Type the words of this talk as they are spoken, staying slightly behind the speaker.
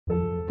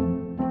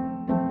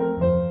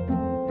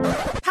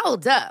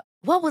Hold up.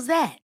 What was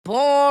that?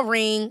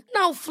 Boring.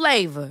 No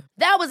flavor.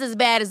 That was as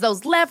bad as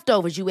those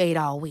leftovers you ate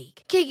all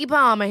week. Keke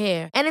Palmer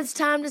here, and it's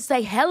time to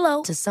say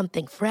hello to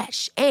something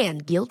fresh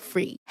and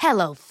guilt-free.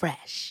 Hello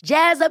Fresh.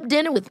 Jazz up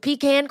dinner with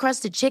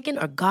pecan-crusted chicken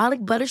or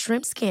garlic butter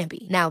shrimp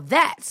scampi. Now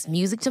that's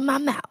music to my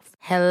mouth.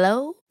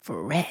 Hello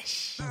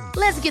Fresh.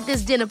 Let's get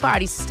this dinner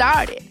party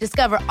started.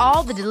 Discover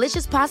all the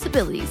delicious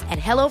possibilities at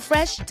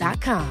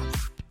hellofresh.com.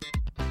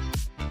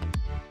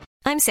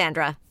 I'm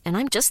Sandra, and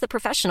I'm just the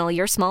professional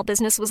your small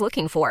business was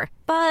looking for.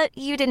 But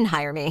you didn't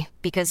hire me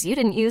because you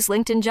didn't use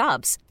LinkedIn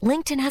Jobs.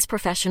 LinkedIn has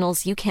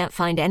professionals you can't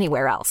find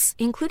anywhere else,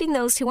 including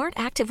those who aren't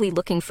actively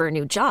looking for a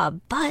new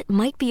job, but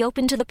might be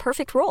open to the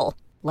perfect role,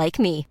 like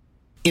me.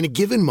 In a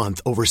given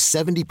month, over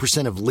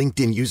 70% of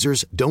LinkedIn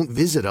users don't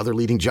visit other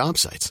leading job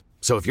sites.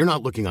 So if you're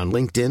not looking on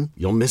LinkedIn,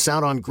 you'll miss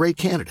out on great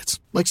candidates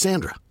like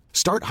Sandra.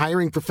 Start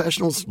hiring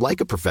professionals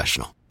like a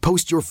professional.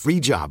 Post your free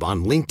job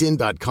on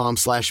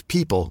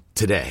linkedin.com/people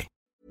today.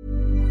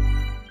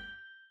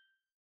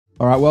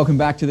 All right, welcome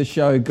back to the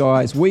show,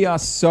 guys. We are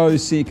so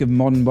sick of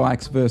modern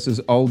bikes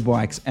versus old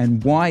bikes,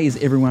 and why is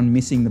everyone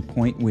missing the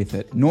point with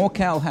it?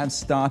 NorCal have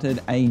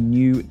started a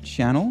new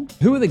channel.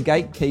 Who are the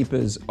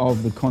gatekeepers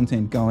of the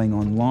content going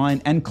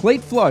online? And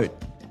Cleat Float.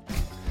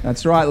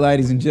 That's right,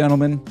 ladies and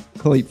gentlemen,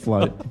 Cleat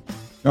Float.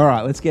 All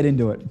right, let's get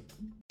into it.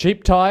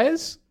 Cheap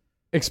tyres,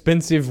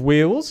 expensive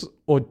wheels,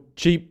 or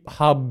cheap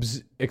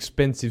hubs,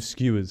 expensive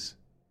skewers?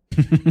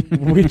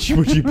 Which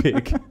would you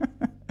pick?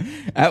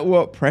 At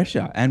what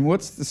pressure? And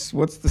what's the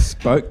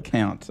spoke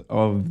count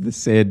of the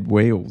said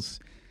wheels?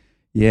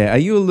 Yeah, are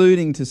you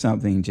alluding to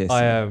something, Jesse?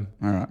 I am.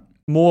 All right.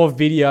 More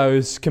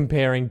videos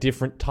comparing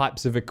different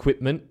types of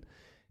equipment,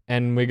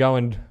 and we're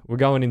going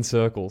in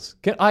circles.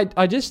 I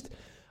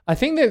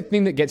think the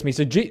thing that gets me,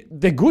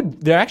 they're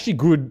good. They're actually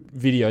good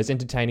videos,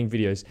 entertaining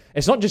videos.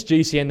 It's not just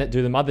GCN that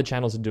do them; other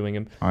channels are doing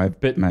them.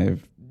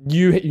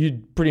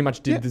 You pretty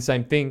much did the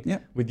same thing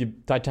with your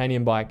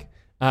titanium bike.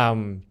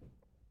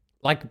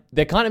 Like,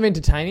 they're kind of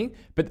entertaining,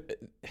 but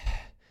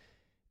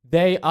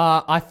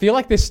I feel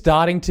like they're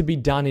starting to be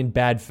done in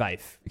bad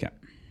faith.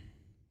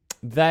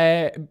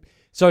 Okay.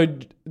 So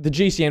the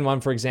GCN one,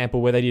 for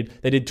example, where they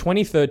did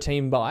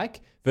 2013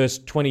 bike versus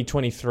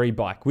 2023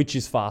 bike, which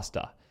is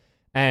faster.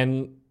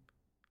 And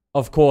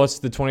of course,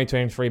 the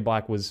 2023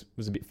 bike was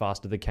a bit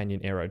faster, the Canyon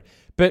Aeroed.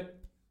 But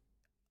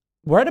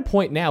we're at a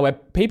point now where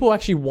people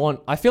actually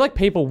I feel like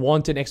people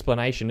want an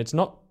explanation. It's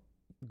not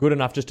good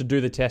enough just to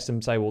do the test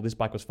and say, well, this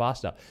bike was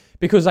faster.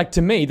 Because, like,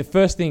 to me, the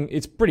first thing,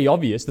 it's pretty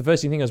obvious. The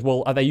first thing is,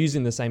 well, are they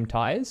using the same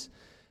tires?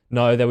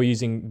 No, they were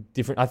using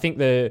different. I think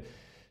the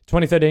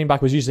 2013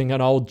 bike was using an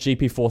old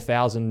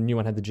GP4000, new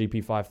one had the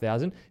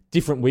GP5000.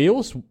 Different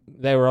wheels.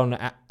 They were on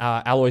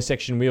alloy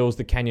section wheels.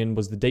 The Canyon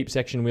was the deep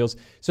section wheels.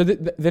 So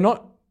they're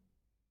not.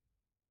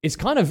 It's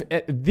kind of,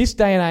 at this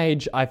day and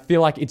age, I feel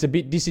like it's a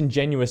bit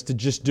disingenuous to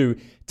just do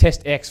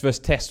test X versus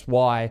test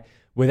Y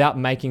without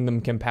making them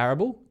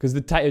comparable, because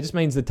it just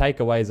means the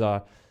takeaways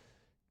are,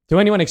 to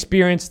anyone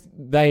experienced,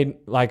 they,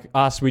 like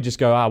us, we just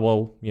go,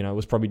 well, it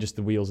was probably just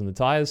the wheels and the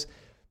tires.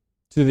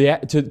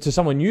 To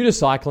someone new to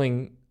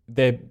cycling,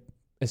 they're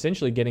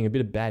essentially getting a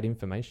bit of bad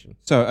information.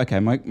 So, okay,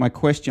 my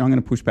question, I'm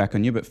going to push back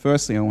on you, but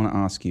firstly, I want to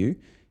ask you,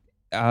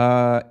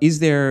 is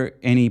there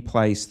any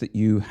place that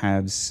you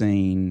have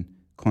seen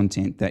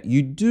content that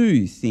you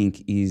do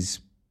think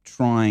is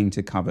trying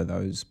to cover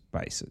those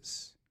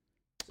bases?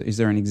 Is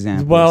there an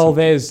example? Well,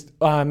 there's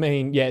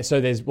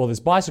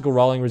bicycle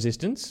rolling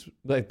resistance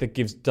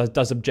that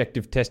does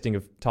objective testing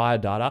of tire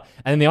data,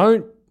 and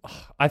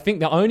I think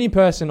the only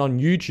person on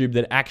YouTube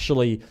that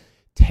actually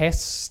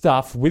tests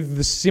stuff with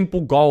the simple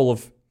goal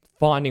of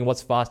finding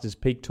what's fast is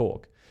Peak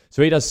Torque.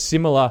 So he does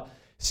similar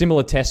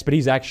tests, but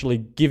he's actually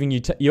giving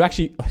you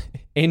actually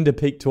end a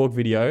Peak Torque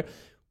video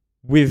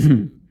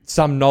with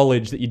some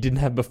knowledge that you didn't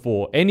have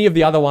before. Any of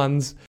the other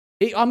ones.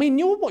 I mean,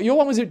 your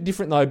one was a bit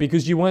different, though,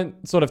 because you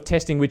weren't sort of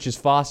testing which is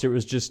faster. It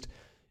was just,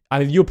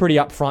 you're pretty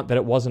upfront that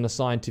it wasn't a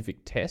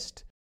scientific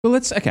test. Well,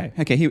 okay.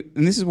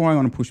 And this is why I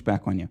want to push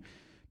back on you.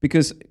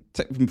 Because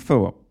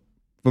for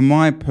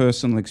my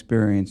personal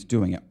experience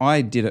doing it,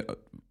 I did it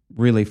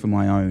really for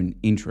my own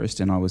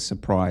interest, and I was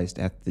surprised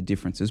at the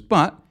differences.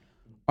 But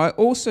I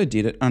also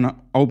did it, and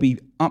I'll be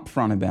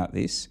upfront about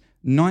this,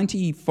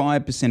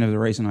 95% of the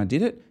reason I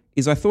did it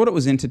is I thought it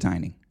was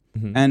entertaining.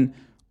 Mm-hmm. And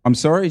I'm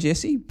sorry,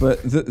 Jesse, but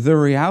the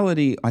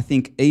reality, I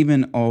think,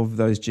 even of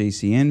those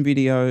GCN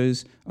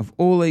videos, of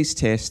all these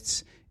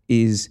tests,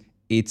 is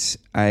it's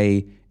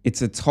a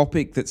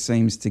topic that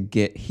seems to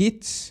get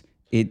hits,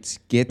 it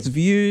gets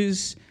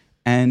views,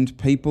 and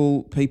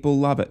people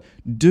love it.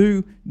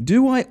 Do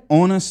I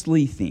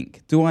honestly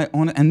think?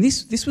 And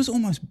this was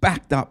almost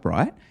backed up,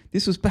 right?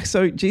 This was back.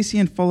 So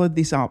GCN followed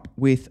this up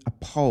with a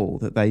poll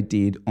that they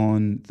did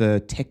on the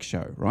Tech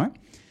Show, right?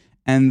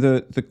 And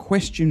the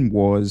question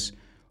was,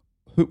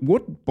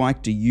 what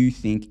bike do you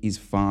think is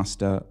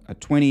faster, a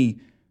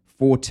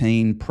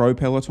 2014 Pro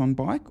Peloton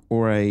bike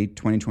or a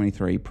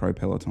 2023 Pro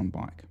Peloton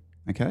bike?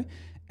 Okay.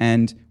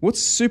 And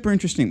what's super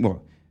interesting,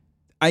 well,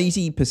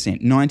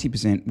 80%,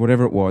 90%,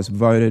 whatever it was,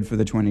 voted for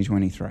the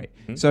 2023.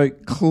 So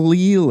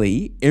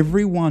clearly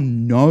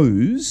everyone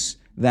knows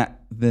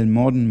that the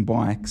modern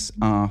bikes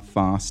are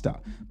faster.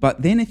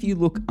 But then if you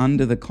look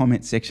under the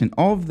comment section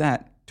of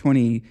that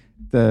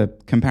the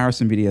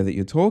comparison video that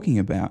you're talking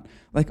about,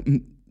 like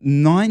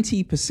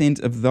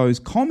 90% of those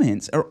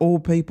comments are all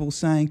people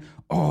saying,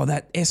 oh,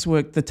 that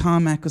S-Work, the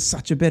Tarmac was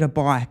such a better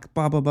bike,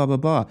 blah, blah, blah, blah,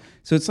 blah.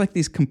 So it's like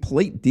this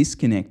complete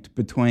disconnect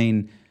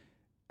between,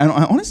 and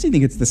I honestly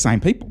think it's the same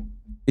people.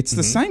 It's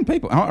the same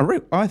people.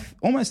 I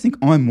almost think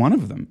I'm one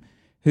of them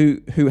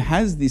who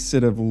has this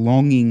sort of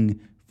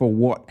longing for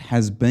what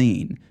has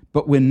been,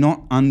 but we're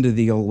not under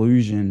the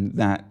illusion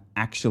that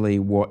actually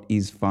what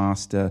is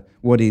faster,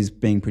 what is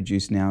being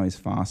produced now is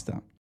faster.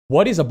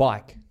 What is a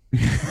bike?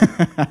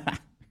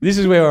 This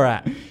is where we're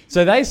at.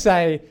 So they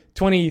say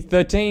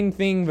 2013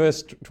 thing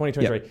versus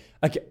 2023. Yep.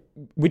 Okay,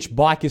 which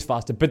bike is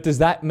faster? But does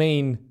that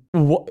mean,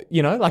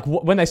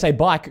 when they say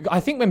bike, I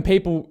think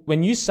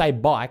when you say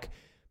bike,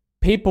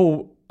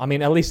 people, I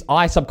mean, at least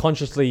I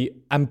subconsciously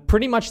am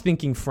pretty much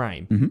thinking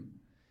frame. Mm-hmm.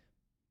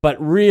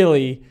 But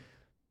really,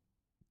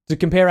 to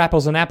compare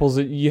apples and apples,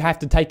 you have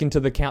to take into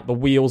account the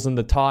wheels and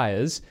the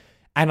tires.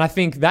 And I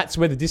think that's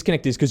where the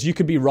disconnect is, because you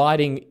could be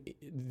riding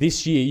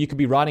this year, you could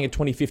be riding a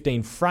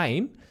 2015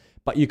 frame,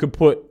 but you could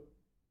put,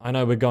 I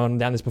know we're going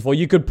down this before,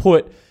 you could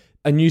put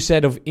a new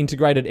set of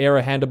integrated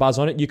aero handlebars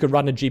on it. You could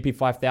run a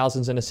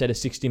GP5000s and a set of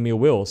 60mm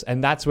wheels.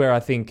 And that's where I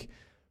think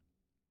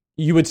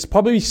you would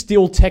probably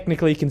still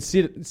technically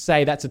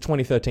say that's a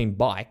 2013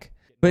 bike.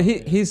 But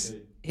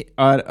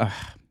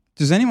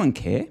does anyone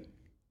care?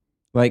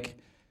 Like,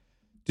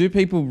 do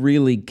people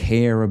really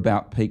care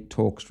about Peak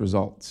Talk's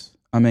results?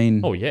 I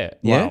mean... Oh, yeah.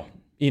 Yeah? Wow.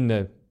 In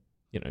the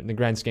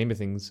grand scheme of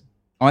things.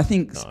 I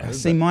think...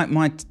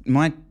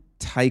 My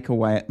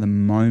takeaway at the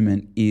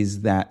moment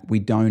is that we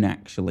don't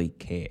actually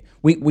care.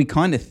 We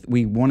want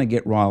to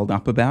get riled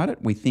up about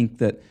it. We think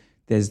that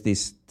there's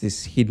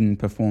this hidden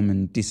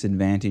performance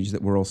disadvantage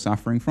that we're all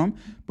suffering from.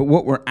 But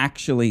what we're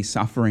actually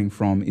suffering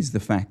from is the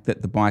fact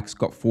that the bikes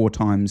got 4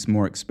 times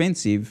more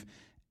expensive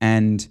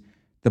and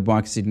the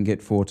bikes didn't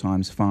get 4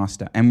 times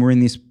faster. And we're in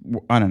this,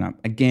 I don't know,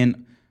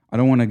 again, I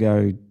don't want to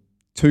go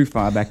too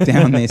far back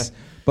down this,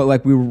 but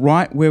like we're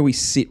right where we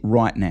sit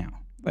right now,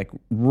 like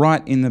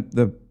right in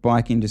the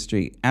bike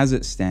industry as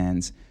it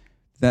stands,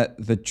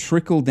 that the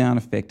trickle-down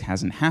effect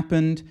hasn't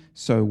happened.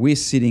 So we're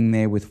sitting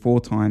there with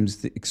 4 times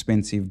the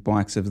expensive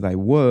bikes as they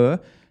were,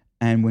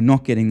 and we're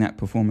not getting that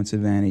performance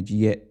advantage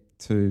yet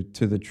to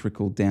the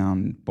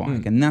trickle-down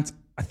bike. And that's,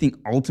 I think,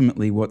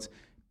 ultimately what's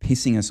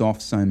pissing us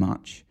off so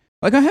much.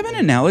 Like I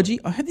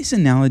have this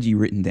analogy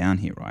written down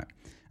here, right?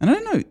 And I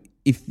don't know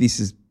if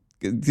this is...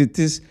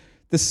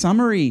 the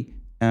summary...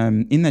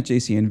 in that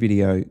GCN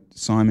video,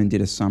 Simon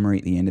did a summary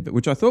at the end of it,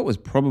 which I thought was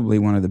probably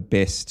one of the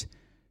best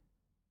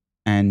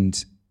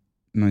and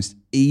most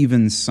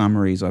even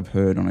summaries I've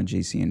heard on a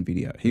GCN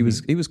video. He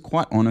was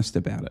quite honest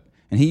about it.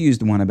 And he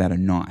used one about a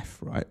knife,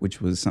 right?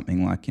 Which was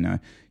something like,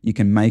 you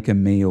can make a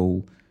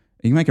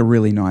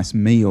really nice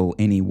meal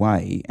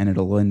anyway and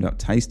it'll end up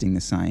tasting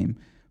the same.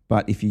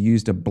 But if you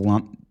used a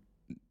blunt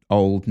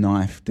old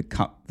knife to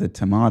cut the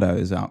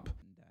tomatoes up...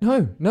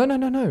 No.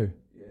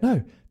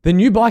 The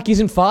new bike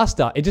isn't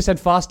faster. It just had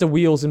faster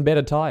wheels and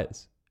better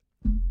tires.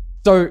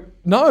 So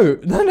no.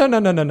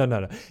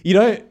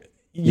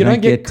 You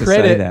don't get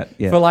credit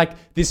for like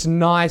this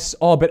nice,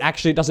 but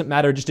actually it doesn't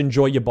matter. Just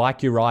enjoy your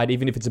bike you ride,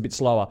 even if it's a bit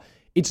slower.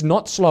 It's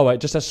not slower.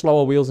 It just has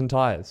slower wheels and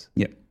tires.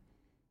 Yep.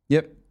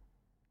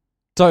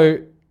 So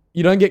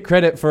you don't get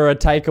credit for a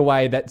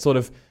takeaway that sort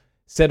of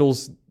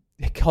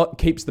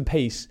keeps the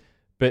peace,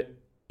 but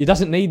it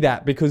doesn't need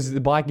that because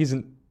the bike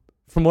isn't,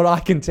 from what I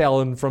can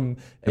tell and from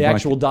the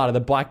actual data, the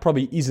bike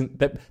probably isn't,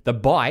 the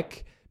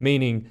bike,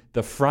 meaning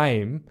the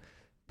frame,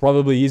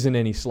 probably isn't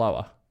any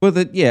slower. Well,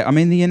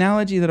 the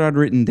analogy that I'd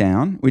written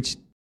down, which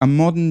a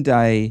modern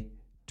day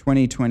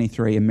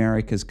 2023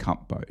 America's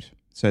Cup boat,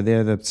 so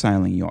they're the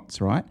sailing yachts,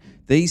 right?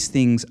 These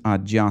things are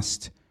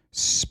just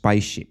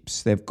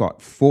spaceships. They've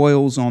got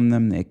foils on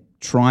them, they're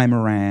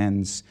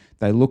trimarans,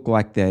 they look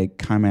like they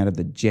come out of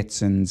the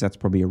Jetsons. That's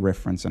probably a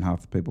reference and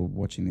half the people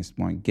watching this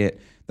won't get.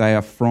 They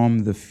are from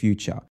the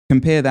future.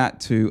 Compare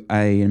that to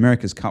an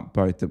America's Cup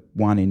boat that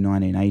won in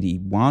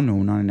 1981 or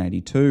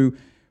 1982.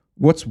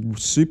 What's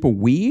super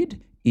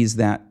weird is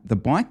that the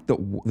boat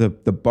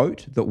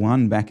that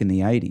won back in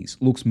the 80s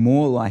looks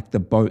more like the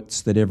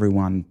boats that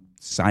everyone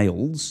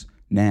sails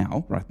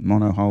now, right?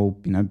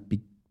 Monohull,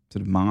 big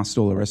sort of mast,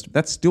 all the rest of it.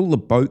 That's still the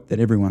boat that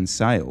everyone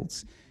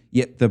sails.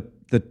 Yet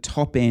the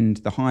top end,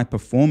 the high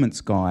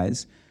performance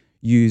guys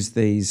use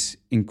these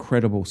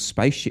incredible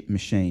spaceship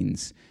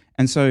machines.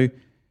 And so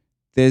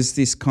there's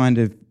this kind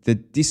of the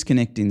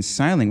disconnect in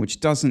sailing, which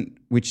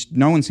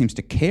no one seems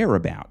to care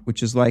about,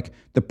 which is like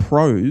the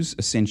pros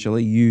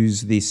essentially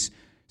use this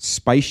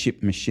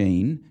spaceship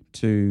machine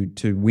to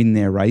win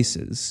their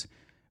races,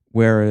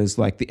 whereas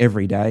like the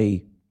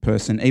everyday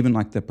person, even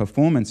like the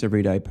performance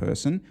everyday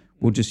person,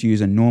 will just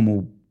use a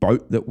normal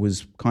boat that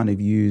was kind of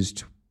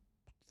used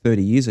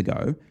 30 years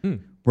ago,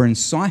 Where in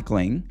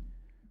cycling,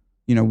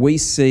 we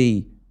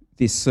see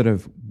this sort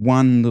of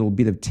one little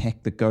bit of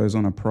tech that goes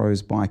on a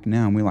pro's bike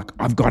now, and we're like,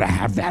 I've got to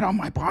have that on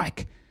my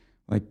bike.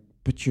 Like,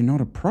 but you're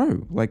not a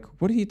pro. Like,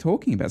 what are you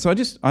talking about? So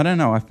I don't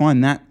know. I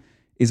find that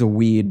is a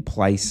weird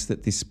place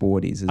that this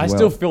sport is as well. I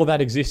still feel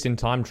that exists in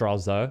time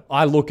trials, though.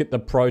 I look at the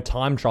pro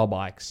time trial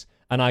bikes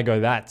and I go,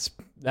 that's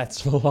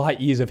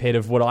light years ahead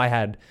of what I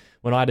had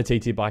when I had a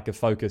TT bike of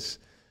Focus.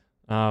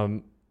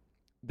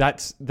 That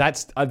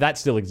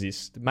still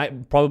exists.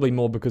 Probably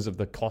more because of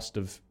the cost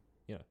of,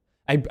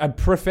 a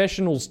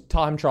professional's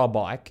time trial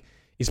bike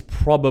is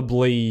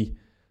probably,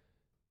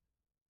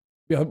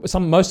 a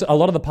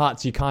lot of the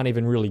parts you can't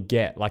even really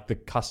get, like the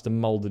custom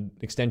molded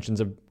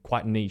extensions are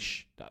quite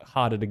niche,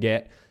 harder to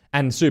get,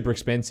 and super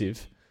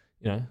expensive.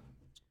 But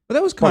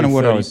that was kind of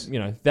what I was.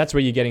 That's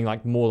where you're getting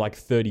like more like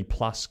 30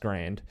 plus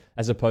grand,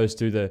 as opposed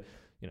to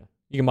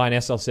you can buy an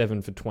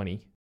SL7 for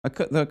 20. I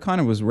kind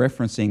of was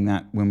referencing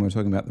that when we were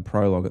talking about the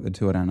prologue at the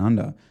Tour Down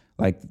Under.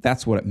 Like,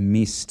 that's what it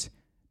missed,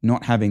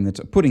 not having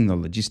putting the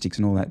logistics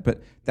and all that.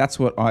 But that's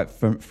what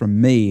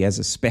from me as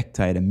a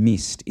spectator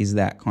missed, is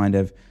that kind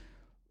of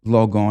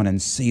log on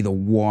and see the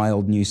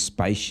wild new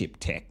spaceship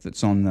tech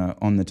that's on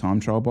the time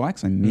trial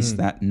bikes. I missed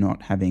that,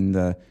 not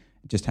having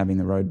just having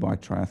the road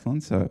bike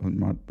triathlon. So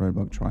road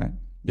bike triat.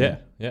 Yeah.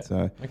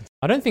 So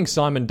I don't think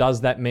Simon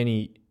does that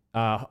many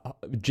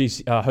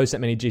hosts that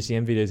many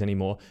GCM videos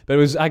anymore, but it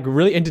was like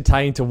really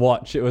entertaining to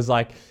watch. It was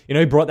like,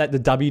 he brought that to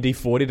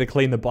WD-40 to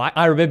clean the bike.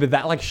 I remember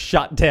that like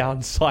shut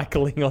down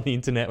cycling on the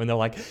internet when they're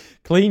like,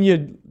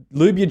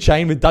 lube your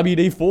chain with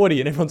WD-40,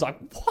 and everyone's like,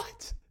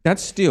 what?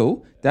 That's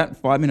still,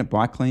 that 5-minute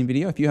bike clean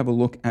video, if you have a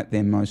look at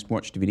their most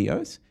watched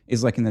videos,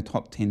 is like in the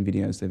top 10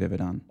 videos they've ever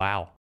done.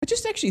 Wow. I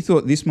just actually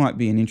thought this might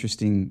be an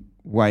interesting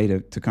way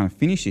to kind of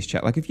finish this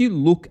chat. Like, if you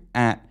look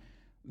at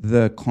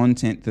the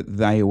content that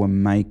they were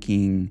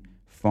making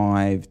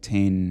 5,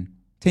 10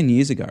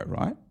 years ago,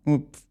 right?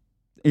 Or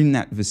in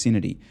that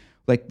vicinity,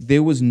 like,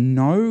 there was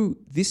no,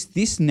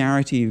 this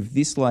narrative,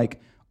 this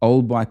like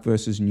old bike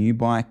versus new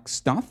bike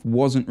stuff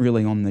wasn't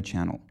really on the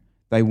channel.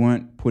 They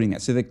weren't putting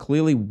that. So there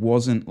clearly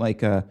wasn't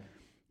like a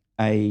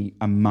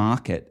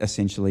market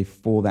essentially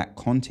for that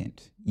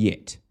content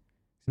yet.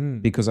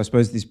 Because I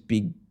suppose this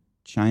big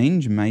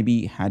change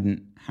maybe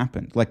hadn't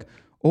happened. Like,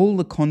 all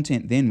the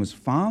content then was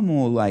far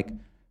more like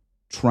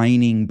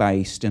training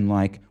based and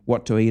like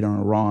what to eat on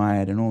a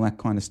ride and all that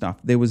kind of stuff.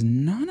 There was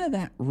none of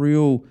that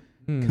real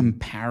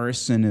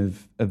comparison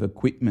of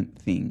equipment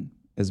thing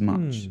as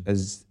much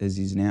as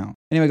is now.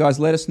 Anyway, guys,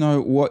 let us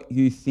know what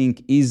you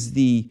think. Is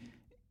the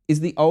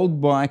old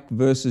bike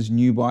versus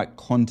new bike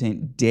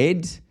content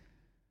dead?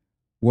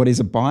 What is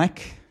a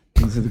bike?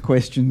 These are the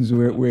questions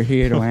we're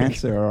here to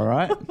answer, all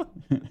right?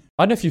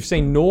 I don't know if you've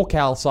seen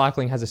NorCal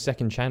Cycling has a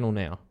second channel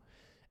now.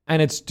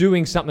 And it's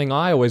doing something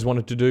I always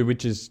wanted to do,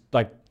 which is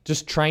like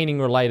just training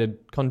related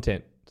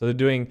content. So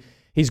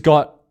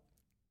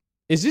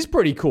is this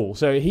pretty cool?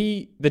 So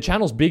the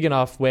channel's big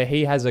enough where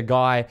he has a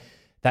guy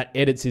that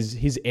edits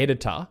his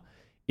editor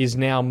is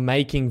now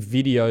making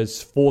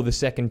videos for the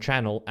second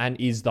channel and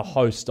is the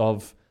host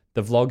of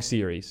the vlog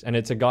series. And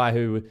it's a guy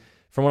who,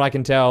 from what I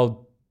can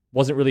tell,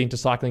 wasn't really into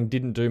cycling,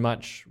 didn't do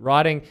much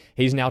riding.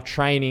 He's now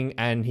training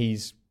and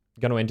he's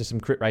going to enter some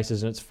crit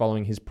races, and it's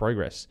following his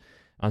progress.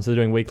 So they're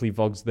doing weekly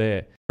vlogs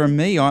there. For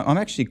me, I'm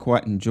actually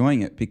quite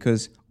enjoying it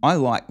because I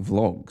like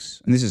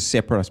vlogs. And this is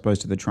separate, I suppose,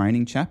 to the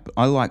training chat. But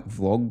I like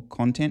vlog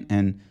content,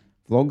 and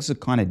vlogs are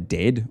kind of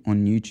dead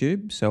on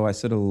YouTube. So I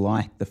sort of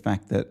like the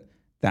fact that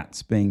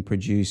that's being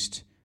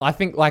produced. I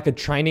think like a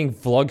training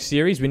vlog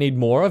series we need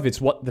more of. It's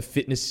what the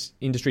fitness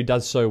industry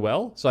does so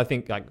well. So I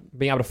think like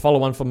being able to follow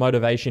one for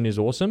motivation is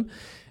awesome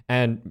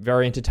and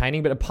very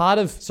entertaining. But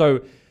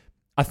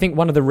I think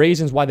one of the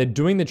reasons why they're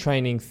doing the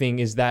training thing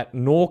is that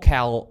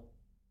NorCal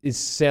is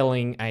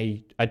selling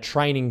a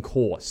training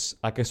course,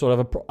 like a sort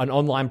of an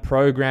online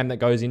program that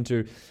goes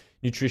into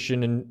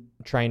nutrition and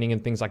training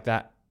and things like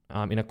that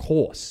in a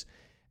course.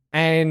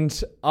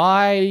 And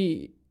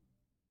I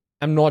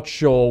am not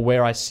sure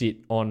where I sit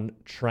on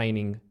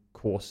training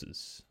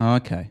courses.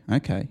 Okay.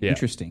 Yeah.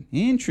 Interesting.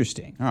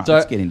 All right, so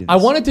let's get into this. I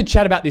wanted to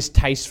chat about this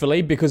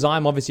tastefully because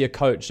I'm obviously a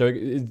coach. So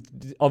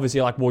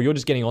obviously like, well, you're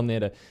just getting on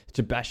there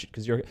to bash it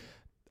because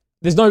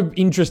there's no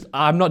interest.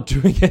 I'm not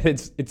doing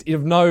it. It's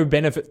of no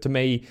benefit to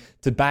me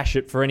to bash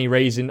it for any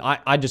reason.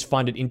 I just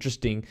find it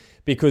interesting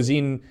because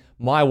in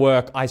my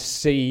work, I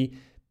see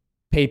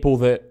people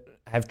that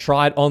have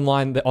tried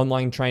the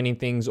online training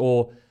things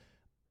or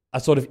are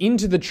sort of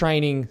into the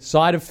training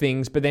side of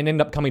things, but then end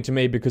up coming to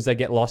me because they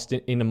get lost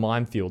in a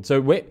minefield.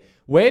 So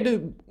where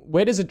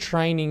does a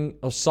training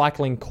or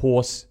cycling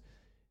course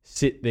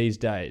sit these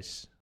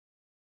days?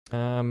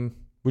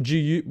 Would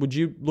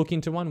you look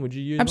into one? Would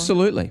you use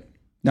Absolutely. one?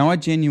 No, I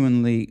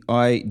genuinely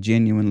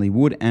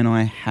would, and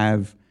I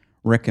have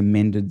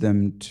recommended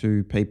them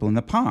to people in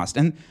the past.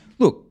 And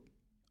look,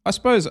 I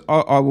suppose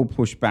I will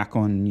push back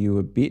on you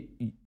a bit.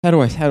 How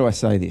do I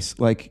say this?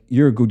 Like,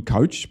 you're a good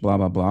coach, blah,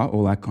 blah, blah,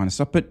 all that kind of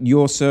stuff, but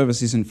your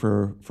service isn't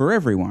for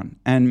everyone.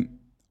 And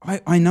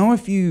I know a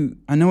few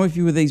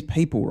of these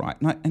people, right?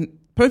 And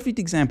perfect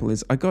example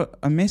is I got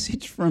a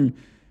message from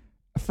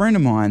a friend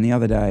of mine the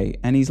other day,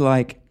 and he's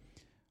like,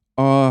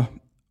 "Oh,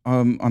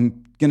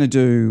 I'm gonna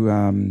do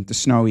the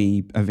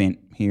Snowy event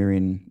here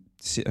in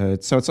so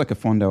it's like a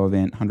Fondo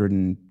event,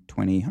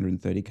 120,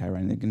 130k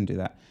range. They're gonna do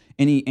that.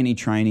 Any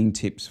training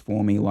tips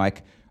for me?"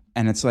 Like,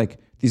 and it's like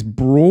this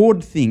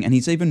broad thing, and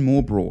he's even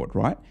more broad,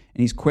 right?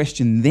 And his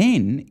question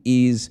then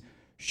is,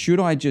 should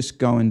I just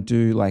go and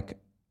do like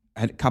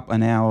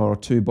an hour or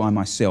two by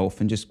myself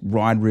and just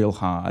ride real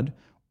hard,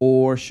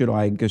 or should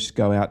I just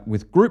go out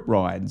with group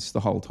rides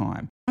the whole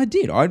time? I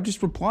did. I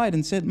just replied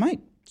and said,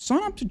 mate,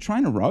 sign up to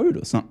Train a Road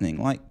or something.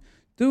 Like,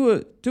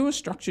 do a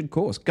structured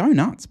course. Go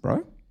nuts,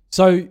 bro.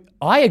 So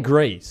I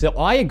agree,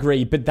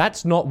 but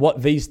that's not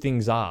what these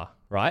things are,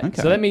 right?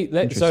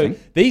 Okay. So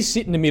these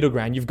sit in the middle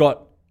ground. You've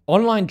got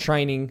online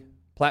training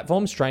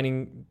platforms,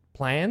 training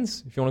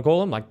plans, if you want to call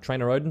them, like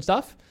Train a Road and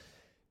stuff.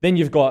 Then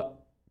you've got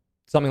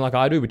something like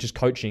I do, which is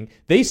coaching.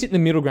 These sit in the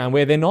middle ground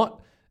where they're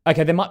not,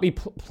 okay, there might be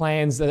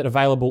plans that are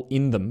available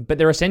in them, but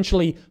they're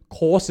essentially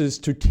courses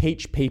to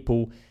teach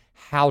people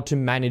how to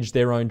manage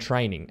their own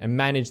training and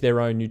manage their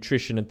own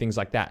nutrition and things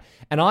like that.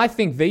 And I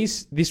think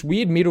this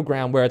weird middle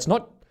ground where it's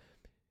not,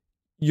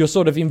 you're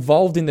sort of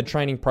involved in the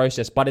training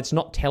process, but it's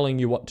not telling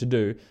you what to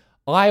do.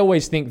 I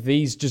always think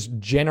these just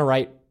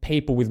generate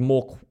people with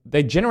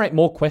they generate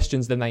more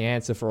questions than they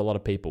answer for a lot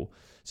of people.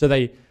 So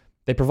they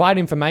provide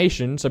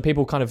information, so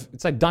people kind of,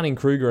 it's like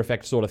Dunning-Kruger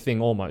effect sort of thing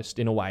almost,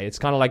 in a way. It's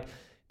kind of like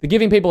they're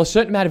giving people a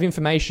certain amount of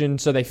information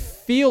so they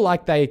feel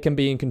like they can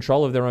be in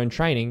control of their own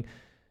training,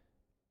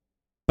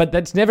 but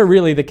that's never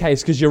really the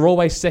case because you're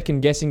always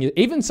second-guessing.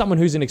 Even someone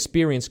who's an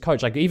experienced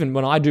coach, like even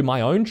when I do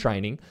my own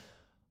training,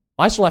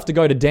 I still have to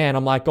go to Dan.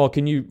 I'm like, oh, what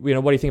do you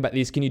think about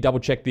this? Can you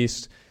double-check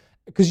this?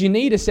 Because you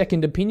need a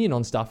second opinion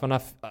on stuff, and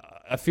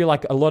I feel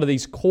like a lot of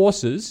these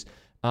courses,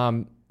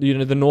 the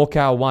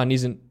NorCal one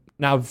isn't.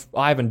 Now,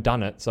 I haven't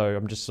done it, so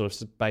I'm just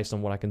sort of based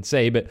on what I can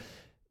see. But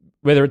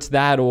whether it's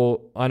that or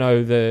I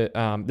know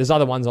there's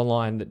other ones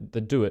online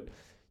that do it,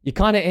 you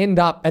kind of end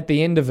up at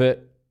the end of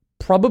it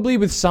probably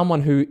with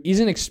someone who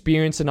isn't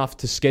experienced enough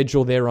to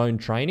schedule their own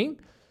training,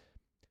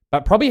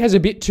 but probably has a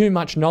bit too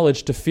much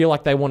knowledge to feel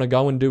like they want to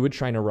go and do a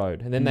Train a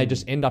Road. And then they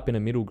just end up in a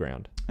middle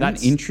ground.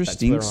 That's an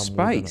interesting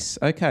space.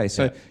 Okay,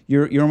 so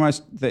you're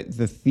almost,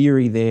 the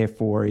theory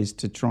therefore is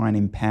to try and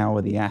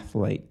empower the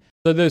athlete.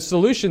 So the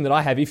solution that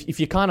I have, if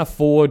you can't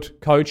afford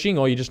coaching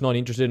or you're just not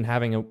interested in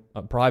having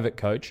a private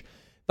coach,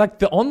 like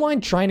the online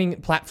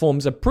training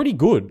platforms are pretty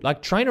good.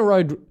 Like Train a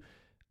Road,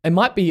 it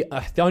might be,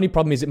 the only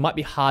problem is it might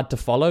be hard to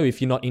follow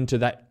if you're not into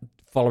that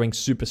following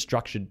super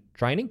structured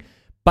training.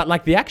 But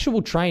like the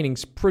actual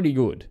training's pretty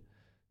good.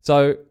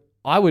 So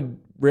I would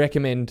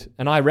recommend,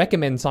 and I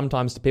recommend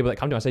sometimes to people that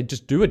come to me, I say,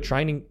 just do a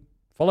training,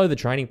 follow the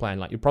training plan.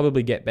 Like you'll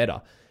probably get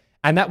better.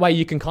 And that way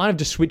you can kind of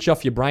just switch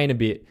off your brain a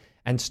bit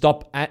and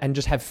stop and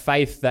just have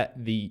faith that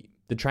the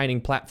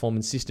training platform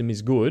and system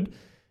is good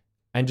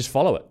and just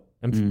follow it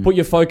and put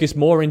your focus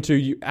more into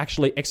you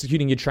actually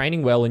executing your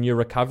training well and your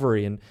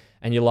recovery and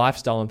your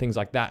lifestyle and things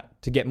like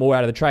that to get more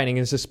out of the training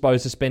as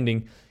opposed to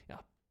spending.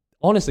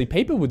 Honestly,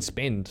 people would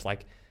spend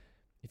like,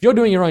 if you're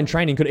doing your own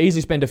training, could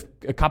easily spend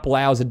a couple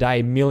hours a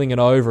day milling it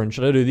over and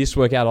should I do this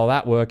workout or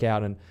that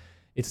workout? And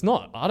it's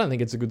not, I don't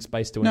think it's a good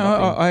space to end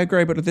up in. I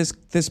agree, but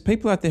there's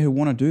people out there who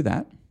want to do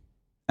that.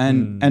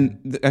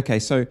 Okay,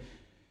 so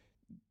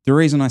the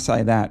reason I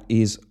say that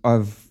is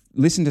I've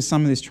listened to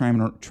some of this Train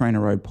a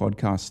Road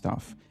podcast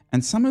stuff,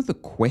 and some of the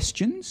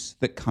questions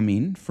that come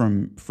in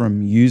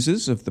from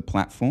users of the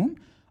platform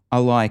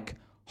are like,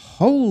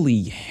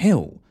 holy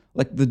hell!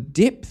 Like the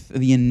depth,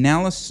 the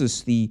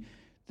analysis,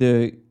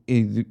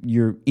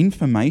 your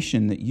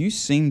information that you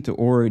seem to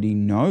already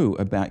know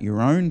about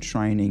your own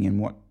training and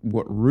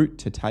what route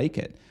to take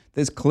it.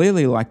 There's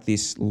clearly like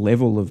this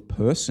level of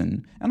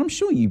person, and I'm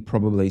sure you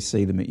probably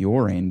see them at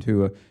your end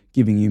who are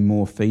giving you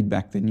more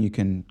feedback than you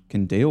can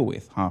deal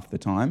with half the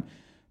time.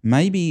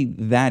 Maybe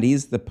that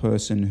is the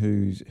person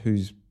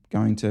who's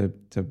going to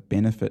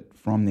benefit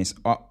from this.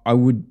 I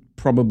would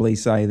probably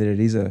say that it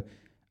is a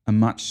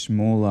much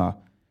smaller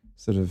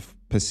sort of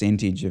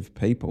percentage of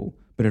people,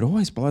 but it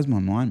always blows my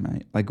mind,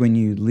 mate. Like when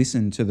you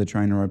listen to the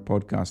Train a Road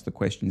podcast, the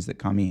questions that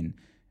come in,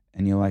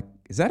 and you're like,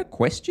 is that a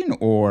question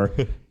or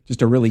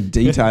just a really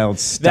detailed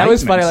statement? That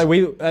was funny.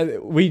 Like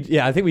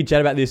I think we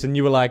chatted about this, and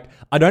you were like,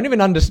 I don't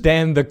even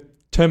understand the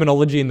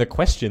terminology in the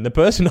question. The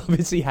person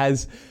obviously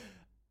has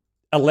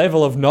a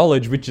level of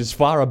knowledge which is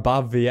far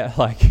above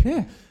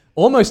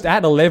almost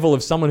at a level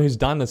of someone who's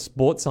done a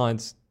sports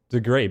science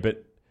degree,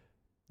 but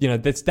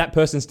that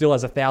person still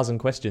has 1,000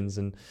 questions,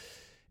 and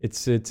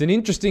it's an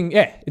interesting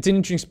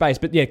space.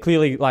 But yeah,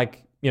 clearly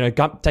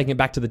taking it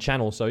back to the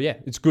channel. So yeah,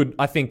 it's good.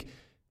 I think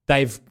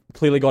they've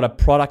clearly got a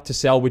product to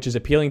sell which is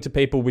appealing to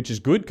people, which is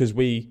good because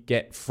we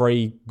get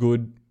free,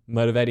 good,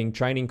 motivating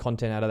training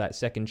content out of that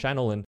second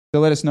channel. And so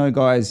let us know,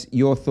 guys,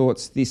 your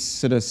thoughts. This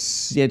sort of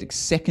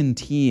second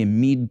tier,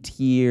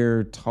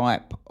 mid-tier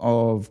type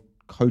of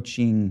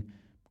coaching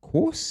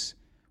course.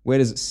 Where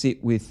does it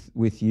sit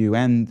with you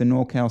and the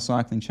NorCal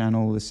Cycling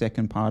Channel, the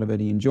second part of it?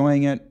 Are you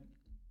enjoying it?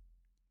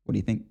 What do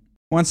you think?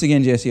 Once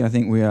again, Jesse, I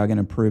think we are going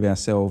to prove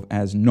ourselves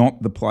as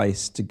not the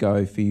place to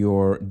go for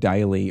your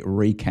daily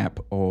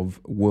recap of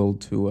World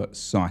Tour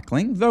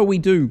cycling, though we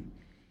do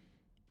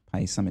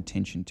pay some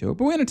attention to it.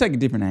 But we're going to take a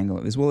different angle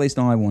at this. Well, at least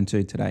I want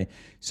to today.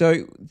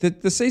 So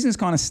the season's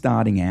kind of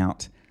starting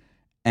out,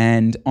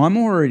 and I'm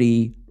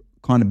already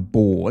kind of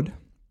bored.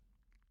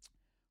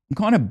 I'm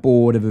kind of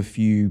bored of a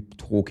few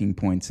talking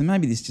points, and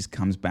maybe this just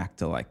comes back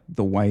to like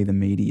the way the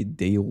media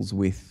deals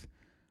with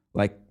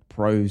like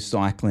pro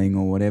cycling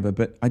or whatever,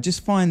 but I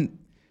just find,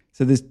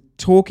 so there's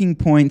talking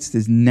points,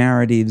 there's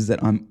narratives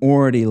that I'm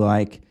already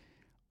like,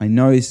 I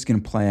know this is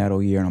going to play out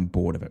all year and I'm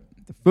bored of it.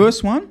 The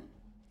first one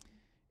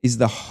is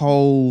the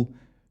whole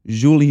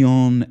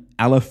Julian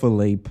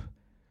Alaphilippe,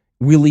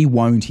 will he,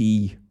 won't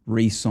he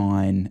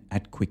re-sign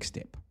at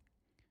Quickstep?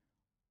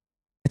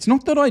 It's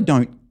not that I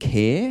don't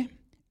care,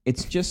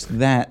 it's just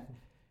that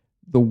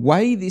the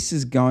way this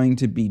is going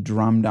to be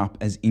drummed up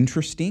as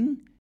interesting,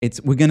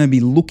 we're going to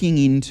be looking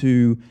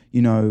into,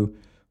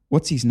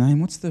 what's his name?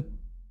 What's the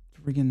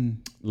friggin'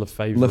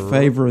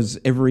 Lefebvre's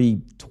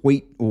every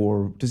tweet,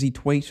 or does he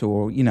tweet,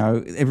 or,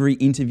 every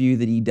interview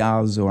that he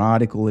does or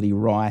article that he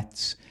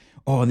writes.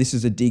 Oh, this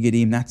is a dig at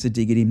him. That's a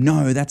dig at him.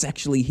 No, that's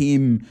actually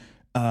him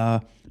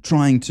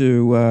trying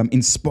to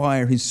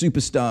inspire his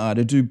superstar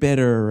to do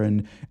better.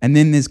 And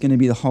then there's going to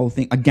be the whole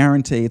thing. I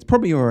guarantee it's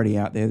probably already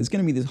out there. There's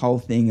going to be this whole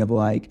thing of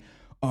like,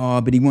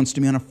 oh, but he wants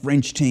to be on a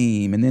French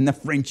team, and then the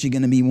French are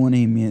going to be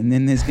wanting him, and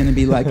then there's going to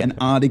be like an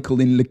article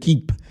in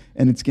L'Equipe,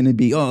 and it's going to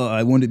be, oh,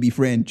 I want to be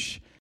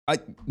French.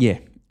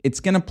 It's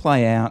going to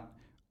play out.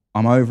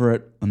 I'm over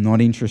it. I'm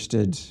not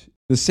interested.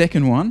 The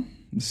second one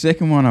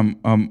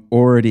I'm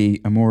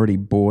already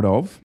bored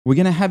of. We're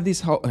going to have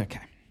this whole, okay,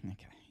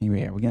 here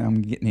we are.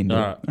 I'm getting into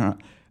it. All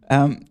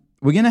right.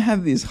 We're going to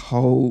have this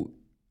whole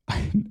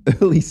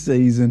early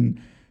season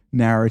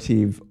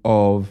narrative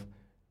of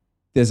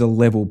there's a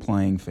level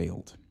playing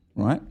field,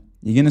 right?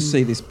 You're going to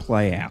see this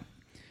play out.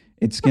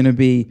 It's going to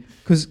be,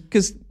 because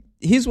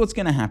here's what's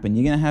going to happen.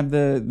 You're going to have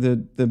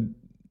the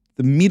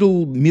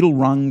middle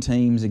rung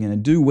teams are going to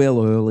do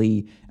well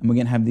early, and we're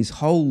going to have this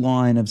whole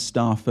line of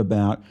stuff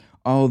about,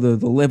 the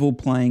level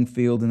playing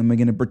field, and then we're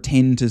going to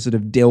pretend to sort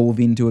of delve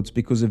into it's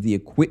because of the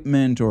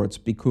equipment, or it's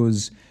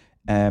because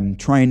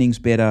training's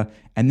better.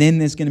 And then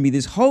there's going to be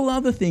this whole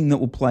other thing that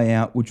will play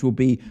out, which will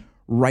be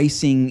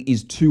racing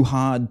is too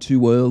hard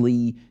too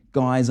early.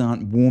 Guys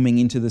aren't warming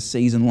into the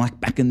season like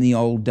back in the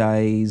old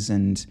days.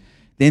 And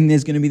then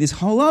there's going to be this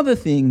whole other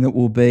thing that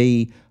will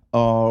be,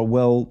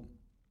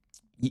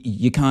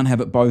 you can't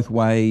have it both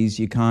ways.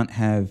 You can't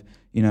have,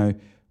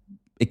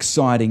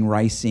 exciting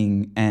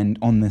racing and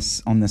on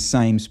the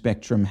same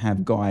spectrum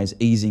have guys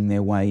easing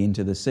their way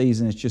into the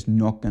season. It's just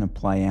not going to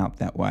play out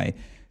that way.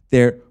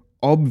 They're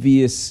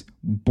obvious,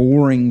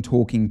 boring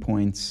talking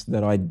points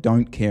that I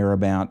don't care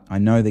about. I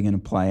know they're going to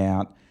play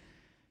out.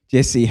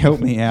 Jesse,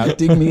 help me out.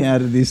 Dig me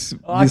out of this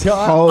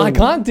hole. I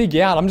can't dig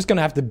out. I'm just going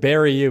to have to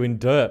bury you in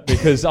dirt,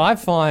 because I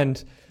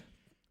find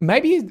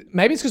maybe it's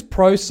because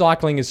pro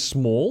cycling is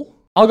small.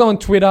 I'll go on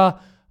Twitter.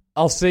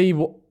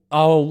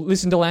 I'll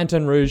listen to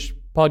Lanterne Rouge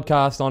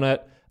podcast on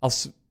it. I'll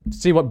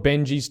see what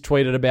Benji's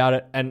tweeted about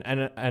it, and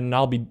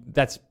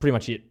that's pretty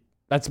much it.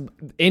 That's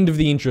end of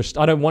the interest.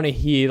 I don't want to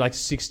hear like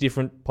 6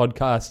 different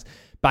podcasts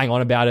bang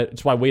on about it.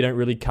 It's why we don't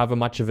really cover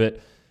much of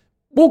it.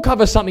 We'll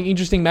cover something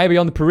interesting maybe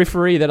on the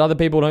periphery that other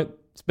people don't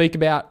speak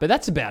about, but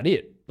that's about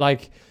it.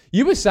 Like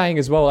you were saying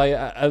as well,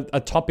 a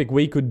topic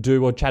we could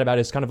do or chat about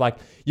is kind of like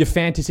your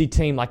fantasy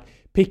team, like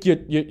pick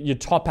your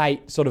top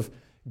 8 sort of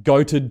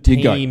go-to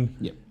team.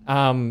 Yep.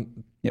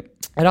 Yep.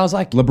 And I was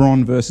like,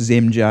 LeBron versus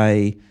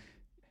MJ.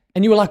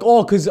 And you were like,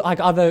 because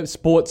like other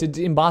sports,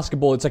 in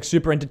basketball, it's like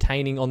super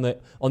entertaining on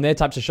their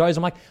types of shows.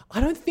 I'm like,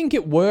 I don't think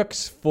it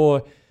works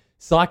for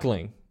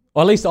cycling.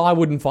 Or at least I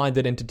wouldn't find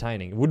it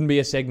entertaining. It wouldn't be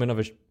a segment of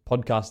a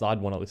podcast that I'd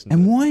want to listen to.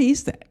 And why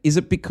is that? Is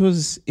it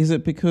because I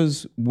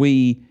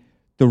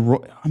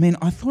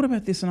thought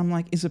about this and I'm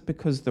like, is it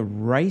because the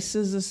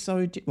races are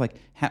so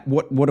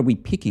what are we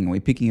picking? Are we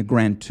picking a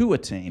Grand Tour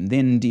team?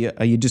 Then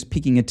are you just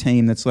picking a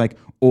team that's like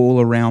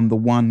all around the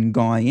one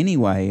guy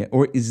anyway?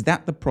 Or is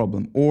that the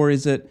problem? Or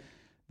is it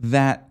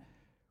that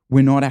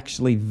we're not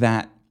actually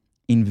that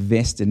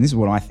invested? And this is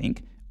what I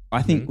think.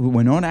 I think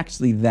we're not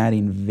actually that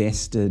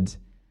invested,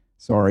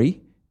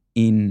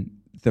 in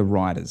the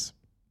riders.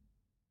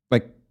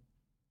 Like,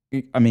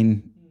 I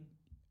mean,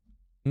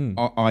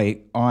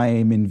 I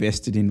am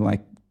invested in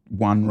like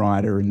one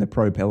rider in the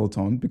pro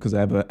peloton because I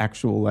have an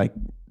actual like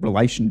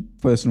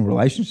personal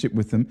relationship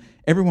with them.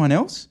 Everyone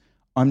else,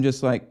 I'm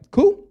just like,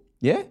 cool,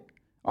 yeah.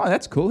 Oh,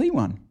 that's cool, he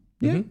won.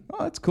 Yeah,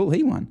 oh, that's cool,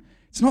 he won.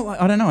 It's not like,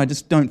 I don't know, I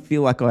just don't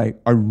feel like I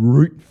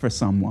root for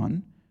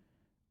someone.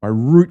 I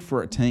root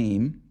for a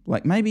team.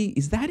 Like maybe,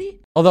 is that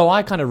it? Although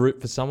I kind of root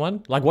for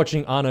someone, like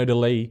watching Arnaud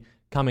Delis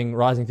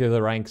rising through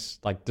the ranks,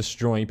 like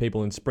destroying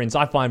people in sprints,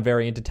 I find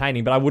very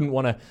entertaining, but I wouldn't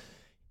want to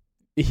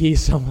hear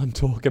someone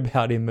talk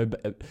about him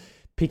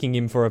picking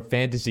him for a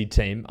fantasy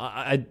team.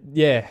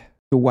 Yeah.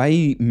 The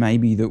way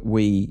maybe that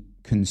we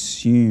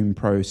consume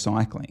pro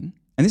cycling,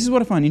 and this is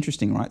what I find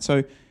interesting, right?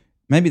 So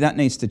maybe that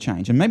needs to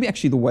change. And maybe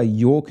actually the way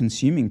you're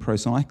consuming pro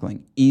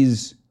cycling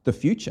is the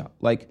future.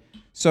 Like,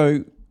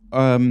 so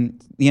the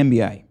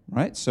NBA,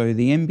 right? So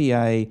the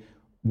NBA,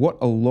 what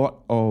a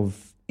lot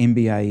of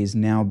NBA is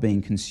now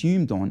being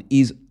consumed on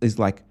is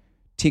like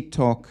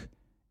TikTok,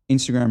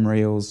 Instagram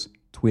Reels,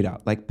 Twitter.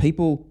 Like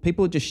people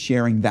are just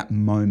sharing that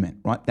moment,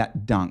 right?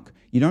 That dunk.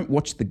 You don't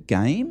watch the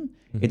game.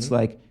 Mm-hmm. It's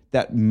like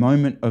that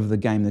moment of the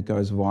game that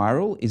goes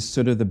viral is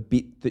sort of the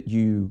bit that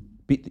you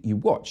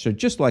watch. So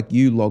just like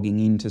you logging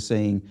in to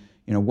seeing,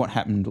 what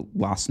happened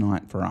last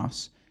night for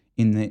us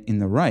in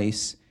the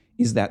race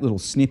is that little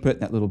snippet,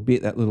 that little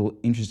bit, that little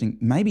interesting.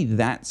 Maybe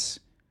that's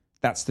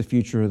the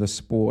future of the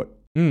sport.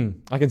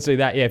 I can see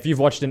that. Yeah, if you've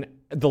watched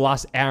the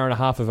last hour and a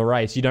half of a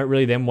race, you don't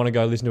really then want to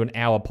go listen to an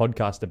hour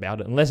podcast about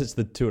it, unless it's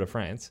the Tour de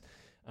France.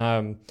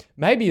 So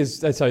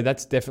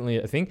that's definitely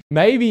a thing.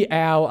 Maybe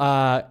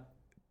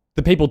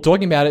the people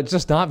talking about it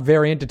just aren't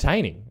very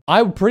entertaining.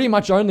 I pretty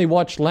much only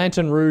watch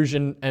Lantern Rouge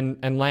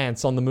and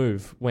Lance on the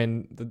move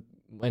when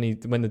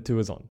the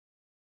tour's on.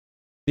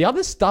 The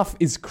other stuff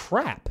is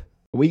crap.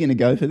 Are we going to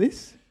go for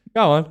this?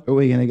 Go on. Are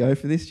we going to go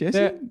for this, Jesse?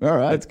 Yeah, all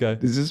right. Let's go.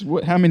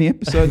 How many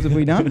episodes have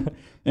we done?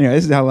 Anyway,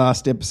 this is our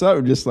last episode.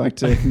 We'd just like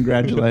to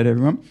congratulate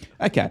everyone.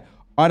 Okay.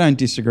 I don't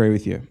disagree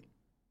with you.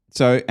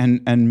 So,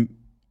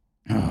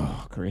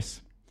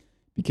 Chris,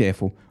 be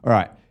careful. All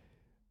right.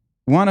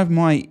 One of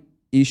my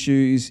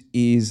issues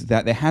is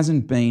that there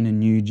hasn't been a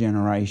new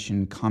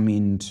generation come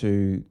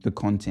into the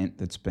content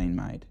that's been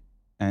made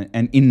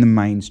and in the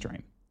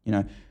mainstream.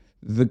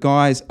 The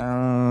guys, will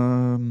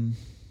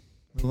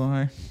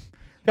I?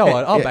 Go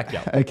on, I'll back you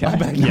up. Okay. I'll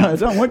back you up. I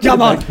don't want you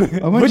Come on,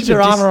 put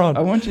your armor on.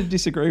 I want you to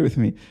disagree with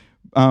me.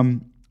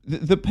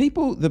 The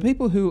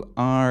people who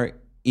are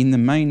in the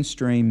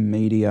mainstream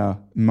media,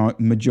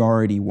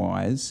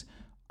 majority-wise,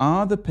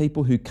 are the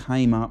people who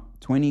came up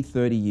 20,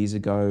 30 years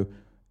ago,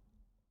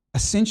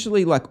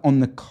 essentially like on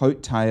the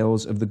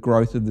coattails of the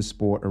growth of the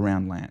sport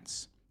around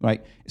Lance,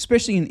 like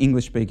especially in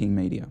English-speaking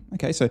media.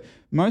 Okay, so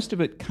most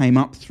of it came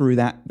up through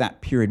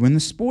that period when the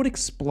sport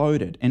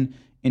exploded.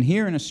 And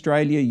here in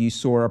Australia, you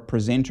saw a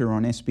presenter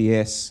on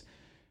SBS,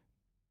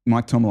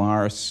 Mike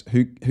Tomalaris,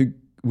 who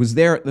was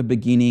there at the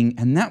beginning,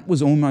 and that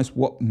was almost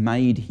what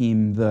made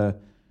him the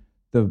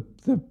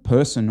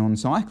person on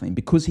cycling,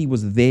 because he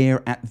was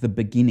there at the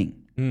beginning.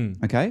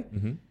 Okay?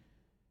 Mm-hmm.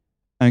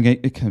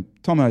 Okay,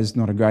 Tomo's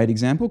not a great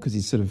example because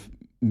he's sort of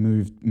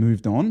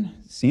moved on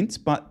since,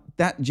 but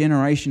that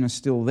generation is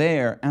still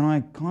there, and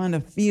I kind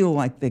of feel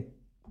like there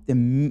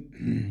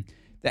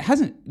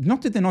hasn't,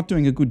 not that they're not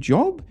doing a good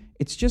job,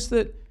 it's just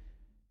that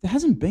there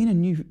hasn't been a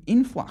new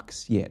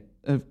influx yet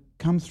of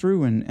come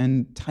through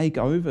and take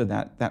over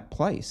that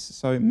place.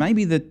 So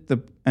maybe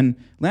and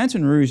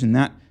Lantern Rouge and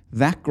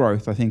that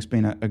growth, I think, has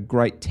been a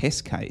great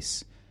test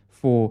case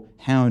for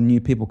how new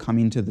people come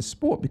into the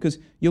sport, because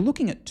you're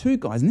looking at two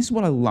guys, and this is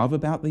what I love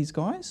about these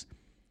guys,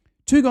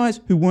 two guys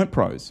who weren't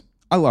pros.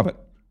 I love it.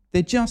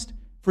 They're just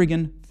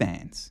friggin'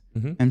 fans.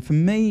 Mm-hmm. And for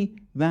me,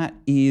 that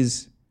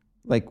is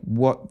like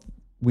what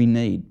we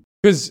need.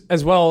 Because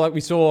as well, like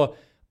we saw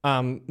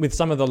with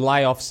some of the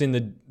layoffs in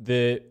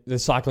the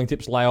Cycling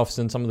Tips layoffs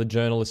and some of the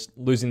journalists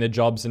losing their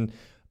jobs, and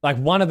like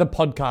one of the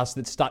podcasts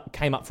that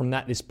came up from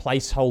that, this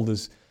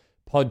Placeholders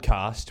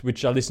podcast,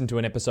 which I listened to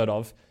an episode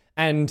of,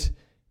 and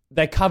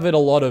they covered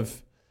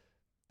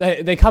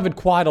they covered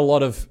quite a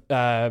lot of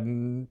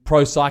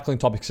pro cycling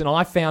topics, and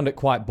I found it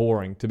quite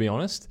boring, to be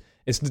honest.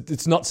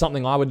 It's not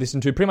something I would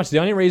listen to. Pretty much the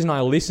only reason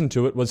I listened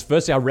to it was,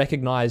 firstly, I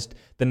recognized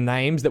the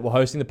names that were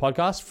hosting the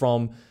podcast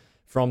from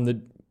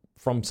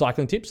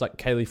Cycling Tips, like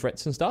Kaylee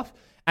Fretz and stuff,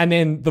 and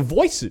then the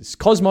voices,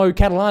 Cosmo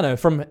Catalano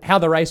from How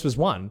the Race Was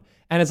Won,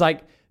 and it's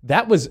like,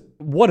 that was,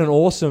 what an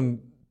awesome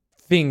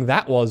thing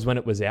that was when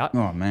it was out.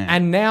 Oh man!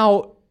 And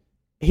now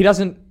he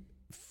doesn't,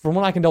 from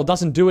what I can tell,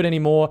 doesn't do it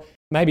anymore.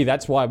 Maybe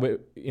that's why we're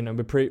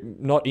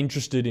not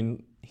interested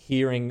in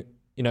hearing,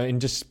 in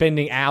just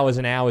spending hours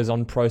and hours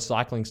on pro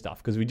cycling stuff,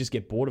 because we just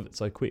get bored of it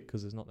so quick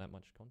because there's not that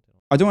much content.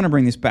 I don't want to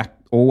bring this back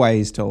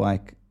always to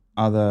like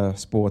other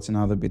sports and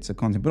other bits of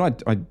content,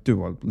 but I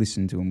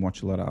listen to and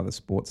watch a lot of other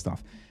sports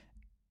stuff.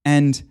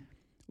 And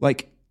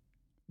like,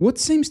 what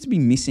seems to be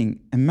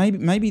missing, and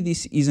maybe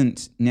this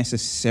isn't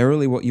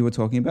necessarily what you were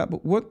talking about,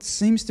 but what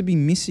seems to be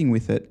missing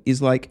with it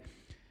is like,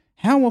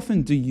 how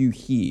often do you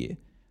hear,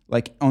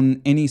 like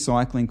on any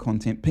cycling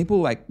content, people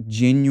like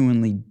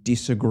genuinely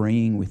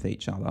disagreeing with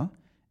each other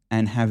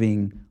and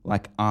having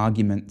like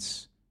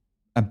arguments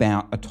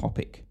about a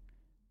topic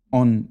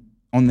on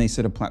these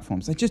sort of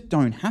platforms? They just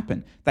don't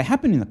happen. They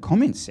happen in the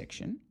comments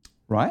section,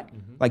 right?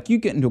 Mm-hmm. Like you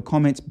get into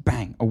comments,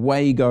 bang,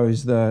 away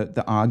goes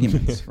the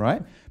arguments,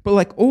 right? But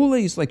like all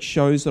these like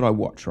shows that I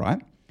watch,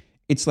 right?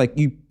 It's like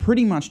you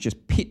pretty much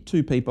just pit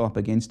two people up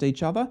against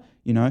each other,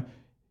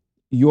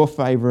 your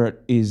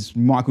favorite is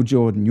Michael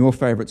Jordan, your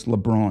favorite's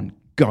LeBron,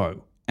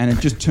 go. And it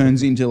just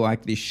turns into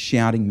like this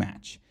shouting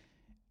match.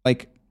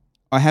 Like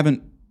I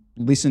haven't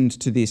listened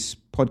to this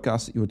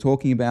podcast that you were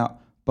talking about,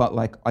 but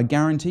like I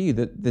guarantee you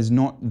that there's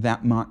not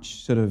that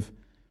much sort of.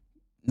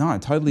 No, I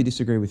totally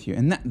disagree with you,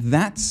 and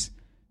that's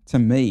to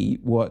me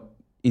what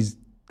is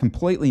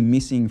completely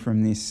missing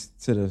from this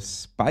sort of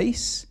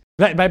space.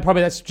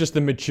 Probably that's just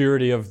the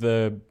maturity of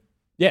the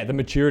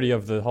maturity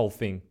of the whole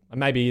thing. And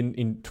maybe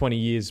in 20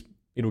 years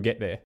it'll get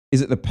there.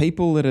 Is it the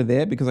people that are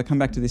there? Because I come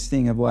back to this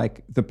thing of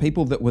like the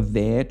people that were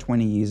there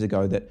 20 years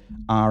ago that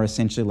are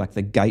essentially like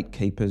the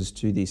gatekeepers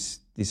to this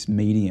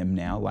medium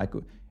now. Like,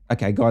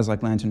 okay, guys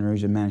like Lantern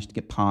Rouge have managed to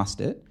get past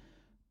it,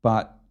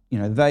 but you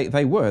know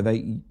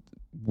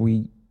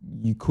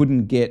you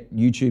couldn't get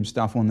YouTube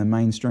stuff on the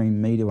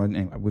mainstream media.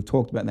 Anyway, we've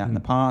talked about that in the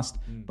past,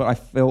 but I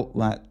felt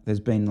that there's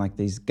been like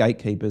these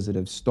gatekeepers that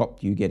have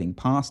stopped you getting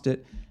past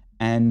it,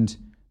 and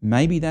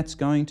maybe that's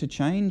going to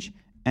change.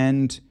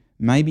 And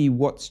maybe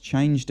what's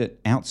changed at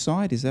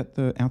Outside, is that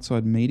the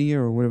Outside Media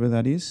or whatever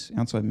that is,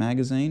 Outside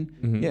Magazine?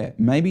 Mm-hmm. Yeah,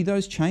 maybe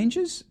those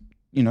changes,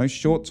 you know,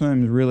 short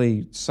term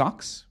really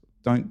sucks.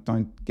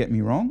 Don't get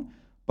me wrong.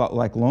 But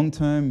like long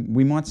term,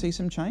 we might see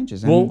some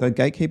changes, and the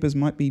gatekeepers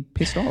might be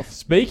pissed off.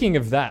 Speaking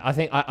of that, I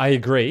think I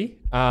agree.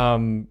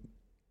 They're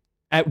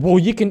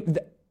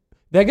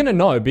going to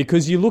know,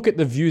 because you look at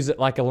the views that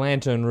like a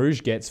Lantern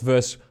Rouge gets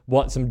versus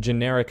what some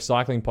generic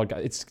cycling podcast.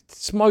 It's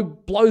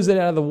smoke blows it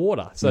out of the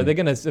water. So they're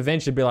going to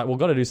eventually be like, "We've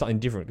got to do something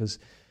different," because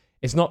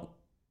it's not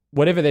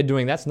whatever they're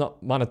doing. That's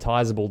not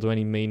monetizable to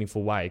any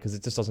meaningful way, because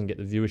it just doesn't get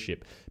the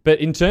viewership. But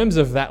in terms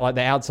of that, like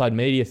the Outside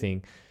Media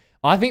thing,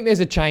 I think there's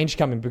a change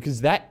coming,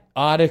 because that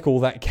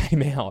article that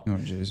came out. Oh,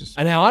 Jesus.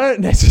 And now I don't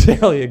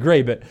necessarily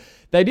agree, but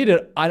they did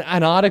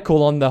an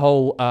article on the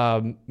whole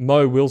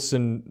Mo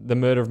Wilson, the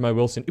murder of Mo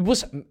Wilson. It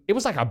was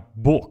like a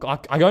book.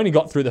 I only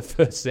got through the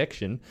first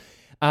section.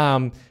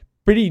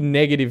 Pretty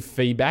negative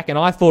feedback, and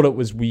I thought it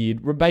was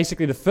weird.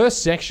 Basically, the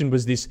first section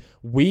was this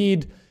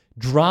weird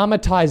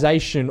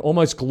dramatization,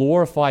 almost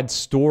glorified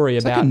story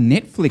it's about like a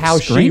Netflix how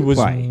she was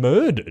screenplay.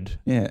 murdered.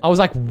 Yeah. I was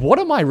like, what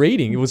am I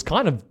reading? It was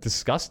kind of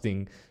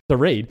disgusting to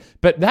read,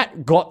 but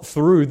that got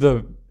through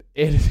the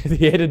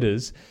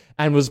editors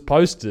and was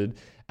posted.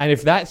 And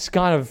if that's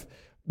kind of,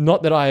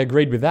 not that I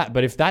agreed with that,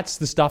 but if that's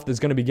the stuff that's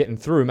going to be getting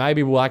through,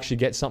 maybe we'll actually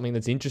get something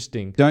that's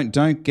interesting.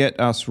 Don't get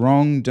us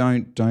wrong.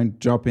 Don't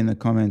drop in the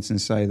comments and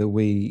say that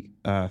we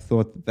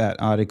thought that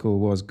article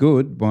was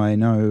good. By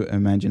no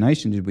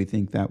imagination did we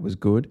think that was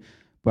good.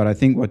 But I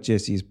think what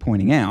Jesse is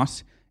pointing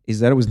out is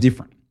that it was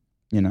different,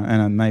 you know.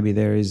 And maybe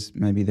there is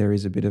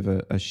a bit of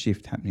a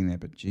shift happening there.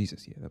 But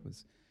Jesus, yeah,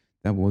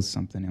 that was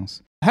something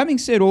else. Having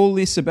said all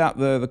this about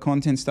the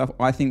content stuff,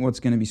 I think what's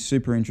going to be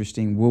super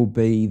interesting will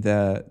be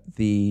the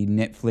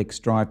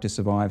Netflix Drive to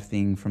Survive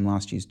thing from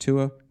last year's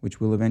tour,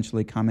 which will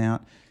eventually come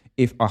out.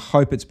 I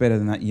hope it's better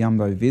than that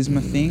Jumbo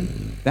Visma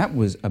thing. That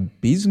was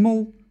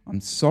abysmal.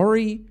 I'm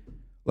sorry.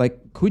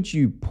 Like, could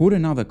you put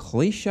another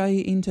cliche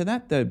into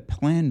that? The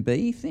Plan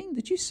B thing?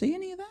 Did you see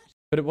any of that?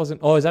 But it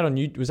wasn't. Oh, was that on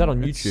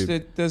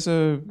YouTube? There's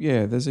a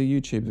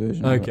YouTube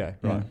version. Okay, of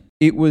it. right.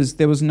 It was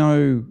there's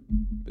no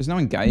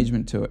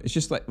engagement to it. It's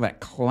just like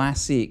that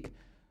classic.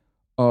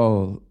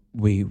 Oh,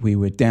 we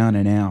were down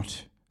and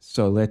out,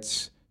 so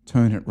let's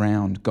turn it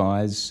round,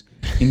 guys.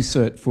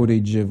 Insert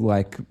footage of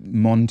like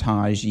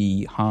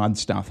montagey hard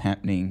stuff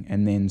happening,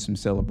 and then some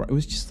celebration. It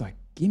was just like,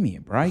 give me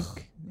a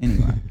break.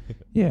 Anyway,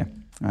 yeah.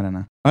 I don't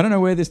know. I don't know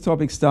where this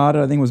topic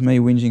started. I think it was me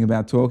whinging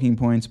about talking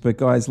points. But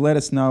guys, let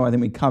us know. I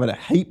think we covered a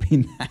heap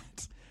in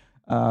that.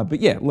 But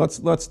yeah, lots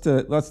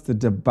to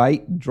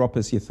debate. Drop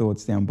us your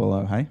thoughts down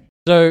below, hey?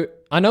 So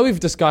I know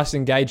we've discussed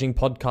engaging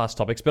podcast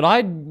topics, but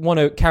I want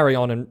to carry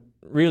on and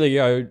really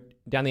go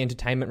down the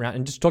entertainment route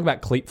and just talk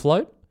about Cleat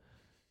Float.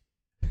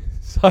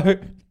 So...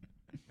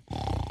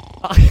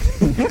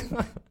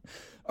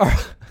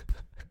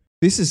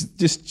 This is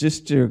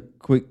just a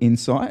quick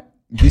insight.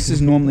 This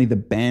is normally the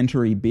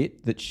bantery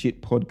bit that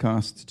shit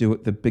podcasts do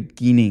at the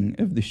beginning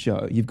of the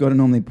show. You've got to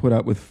normally put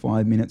up with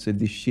 5 minutes of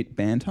this shit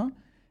banter,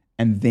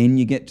 and then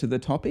you get to the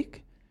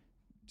topic.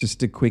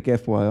 Just a quick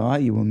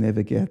FYI, you will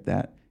never get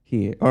that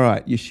here. All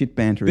right, your shit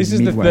banter this is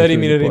midway the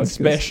 30-minute in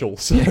special.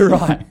 So,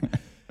 right.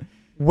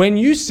 When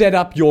you set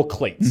up your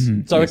cleats,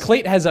 a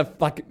cleat has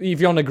if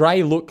you're on the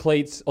grey look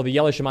cleats or the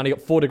yellow Shimano, you've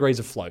got 4 degrees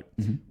of float.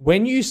 Mm-hmm.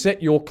 When you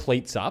set your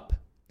cleats up,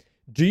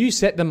 do you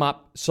set them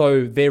up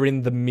so they're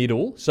in the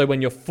middle? So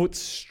when your foot's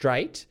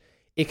straight,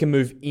 it can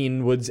move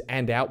inwards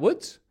and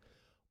outwards?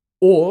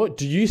 Or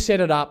do you set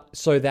it up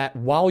so that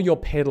while you're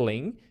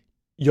pedaling,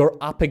 you're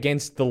up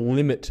against the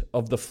limit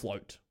of the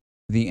float?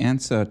 The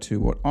answer to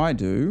what I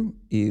do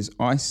is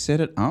I set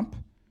it up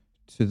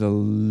to the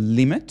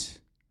limit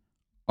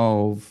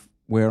of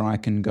where I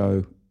can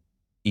go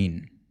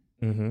in.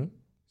 Mm-hmm.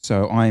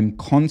 So I'm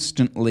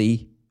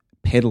constantly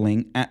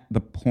pedaling at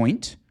the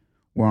point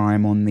where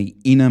I'm on the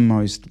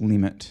innermost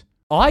limit.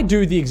 I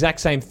do the exact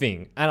same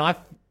thing. And I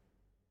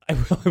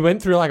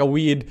went through like a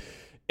weird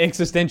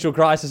existential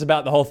crisis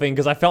about the whole thing,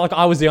 because I felt like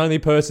I was the only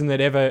person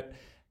that ever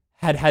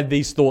had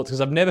these thoughts,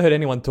 because I've never heard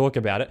anyone talk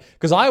about it.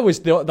 Because I always,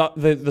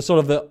 the sort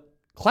of the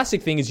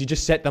classic thing is you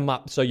just set them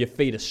up so your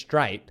feet are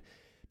straight.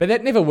 But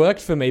that never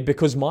worked for me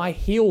because my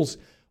heels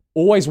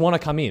always want to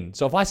come in.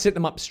 So if I set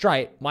them up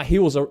straight, my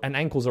heels and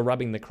ankles are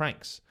rubbing the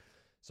cranks.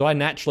 So I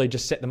naturally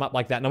just set them up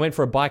like that. And I went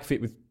for a bike fit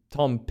with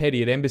Tom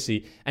Petty at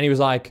Embassy, and he was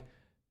like,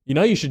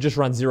 you should just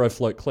run zero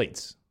float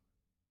cleats.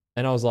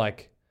 And I was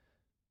like,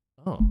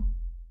 oh,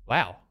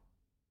 wow.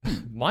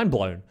 Mind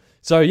blown.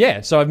 So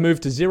I've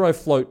moved to zero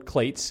float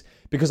cleats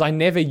because I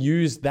never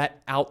used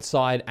that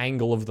outside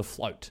angle of the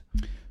float.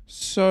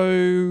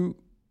 So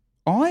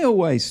I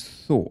always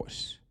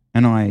thought,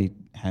 and I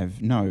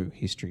have no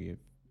history of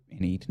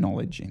any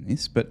knowledge in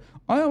this, but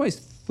I always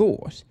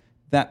thought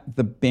that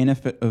the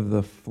benefit of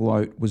the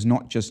float was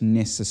not just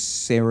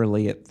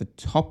necessarily at the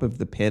top of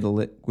the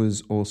pedal, it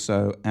was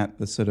also at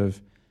the sort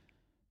of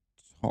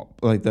top,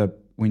 like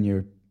when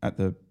you're at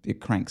it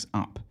cranks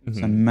up. Mm-hmm.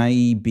 So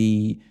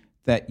maybe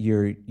that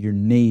your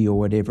knee or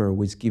whatever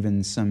was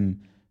given some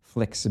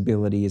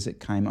flexibility as it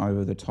came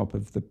over the top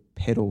of the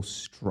pedal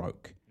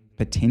stroke.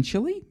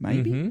 Potentially,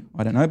 maybe. Mm-hmm.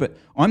 I don't know, but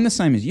I'm the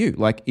same as you.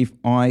 Like if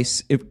I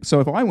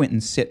went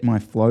and set my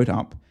float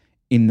up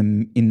in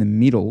the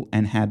middle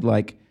and had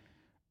like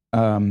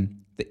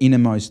the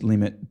innermost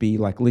limit be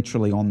like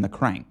literally on the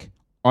crank,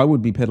 I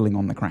would be pedaling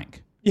on the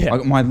crank. Yeah,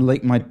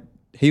 my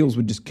heels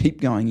would just keep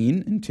going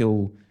in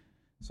until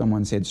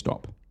someone said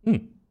stop.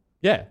 Mm.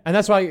 Yeah, and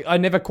that's why I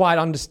never quite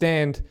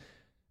understand.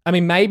 I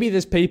mean, maybe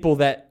there's people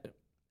that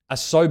are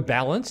so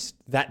balanced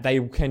that they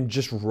can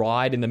just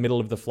ride in the middle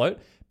of the float.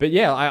 But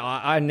yeah,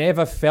 I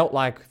never felt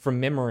like, from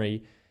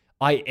memory,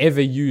 I ever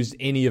used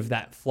any of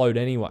that float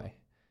anyway.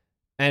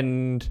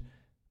 And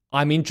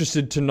I'm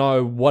interested to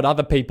know what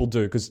other people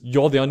do, because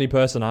you're the only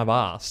person I've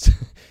asked.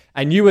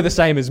 And you were the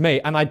same as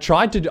me. And I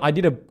did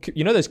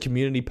those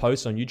community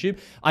posts on YouTube?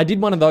 I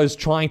did one of those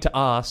trying to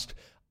ask.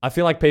 I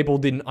feel like people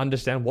didn't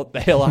understand what the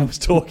hell I was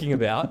talking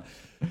about.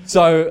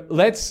 So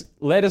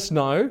let us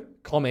know,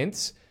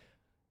 comments,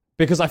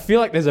 because I feel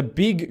like there's a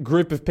big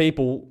group of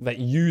people that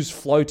use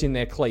float in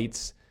their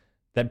cleats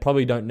that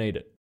probably don't need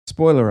it.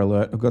 Spoiler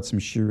alert, I've got some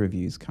shoe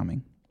reviews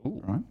coming.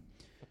 Ooh. Right?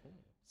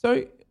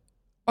 So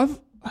I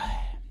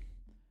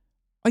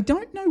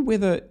don't know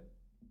whether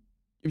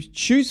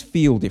shoes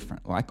feel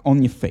different, like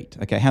on your feet.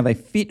 Okay, how they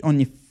fit on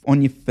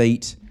your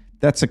feet,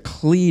 that's a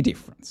clear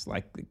difference.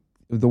 Like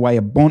the way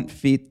a Bont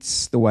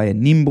fits, the way a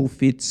Nimble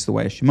fits, the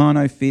way a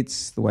Shimano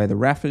fits, the way the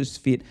Raffas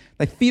fit,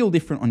 they feel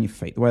different on your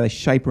feet, the way they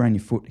shape around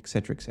your foot,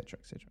 etc., etc.,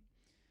 etc.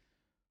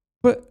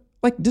 But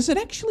like, does it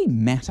actually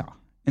matter?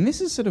 And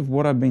this is sort of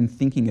what I've been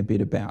thinking a bit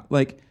about.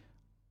 Like,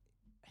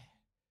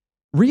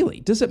 really,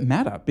 does it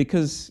matter?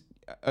 Because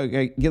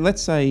okay,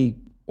 let's say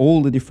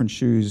all the different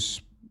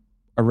shoes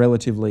are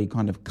relatively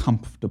kind of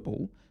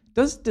comfortable.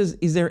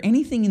 Is there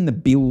anything in the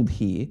build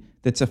here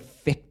that's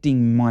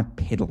affecting my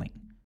pedaling?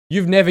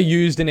 You've never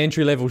used an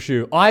entry-level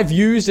shoe. I've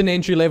used an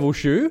entry-level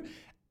shoe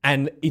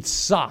and it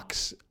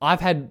sucks.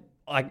 I've had,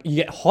 like, you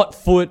get hot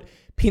foot,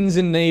 pins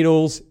and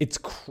needles.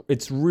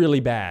 It's really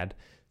bad.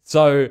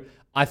 So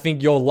I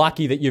think you're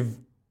lucky that you've,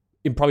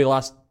 in probably the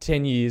last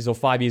 10 years or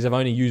 5 years, have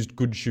only used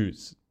good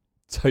shoes.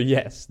 So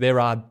yes, there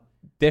are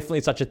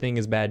definitely such a thing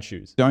as bad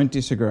shoes. Don't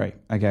disagree.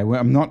 Okay,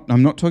 well, I'm not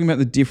talking about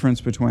the difference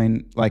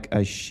between like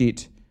a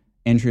shit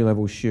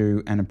entry-level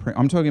shoe and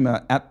I'm talking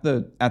about at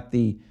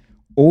the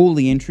all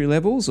the entry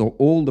levels or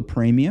all the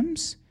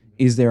premiums,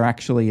 is there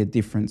actually a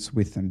difference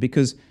with them?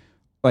 Because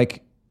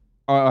like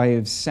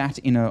I've sat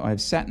in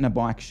a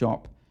bike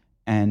shop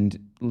and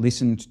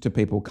listened to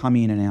people come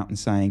in and out and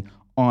saying,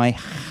 I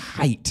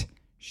hate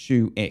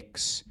shoe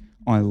X,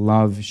 I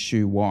love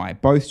shoe Y.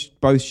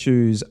 Both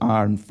shoes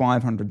are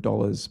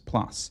 $500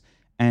 plus.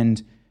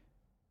 And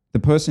the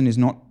person is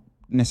not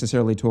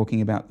necessarily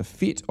talking about the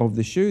fit of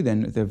the shoe,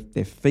 then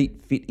their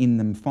feet fit in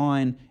them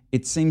fine.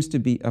 It seems to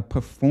be a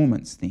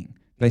performance thing.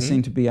 They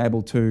seem to be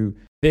able to...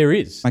 There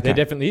is. Okay. There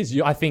definitely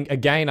is. I think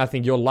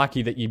you're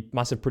lucky that you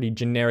must have pretty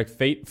generic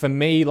feet. For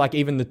me, like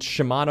even the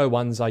Shimano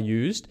ones I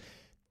used,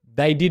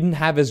 they didn't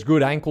have as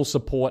good ankle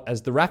support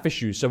as the Rafa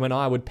shoes. So when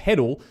I would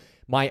pedal,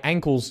 my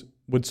ankles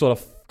would sort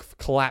of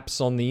collapse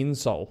on the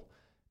insole.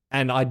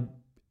 And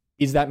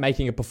is that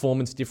making a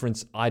performance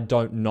difference? I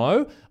don't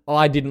know.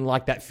 I didn't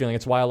like that feeling.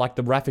 It's why I like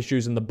the Rafa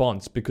shoes and the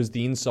Bonts, because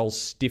the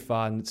insole's stiffer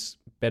and it's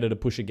better to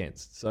push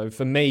against. So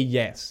for me,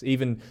 yes,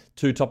 even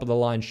two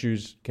top-of-the-line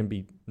shoes can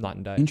be night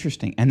and day.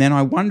 Interesting. And then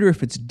I wonder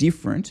if it's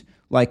different.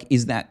 Like,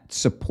 is that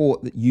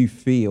support that you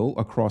feel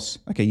across...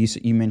 Okay,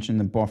 you mentioned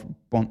the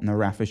Bont and the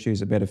Rafa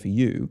shoes are better for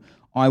you.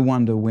 I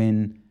wonder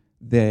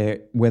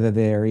whether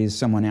there is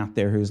someone out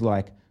there who's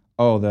like,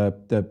 oh,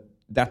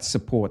 that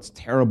support's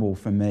terrible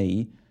for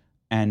me,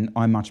 and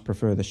I much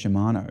prefer the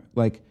Shimano.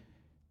 Like,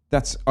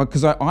 that's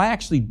because I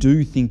actually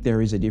do think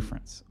there is a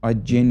difference. I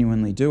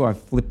genuinely do.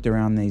 I've flipped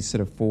around these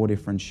sort of 4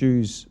 different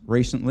shoes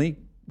recently,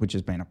 which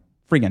has been a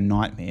friggin'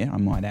 nightmare, I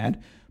might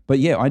add. But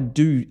yeah, I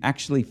do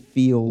actually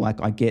feel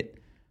like I get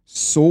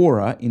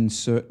sorer in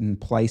certain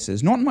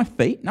places. Not in my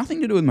feet, nothing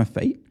to do with my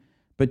feet,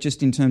 but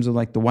just in terms of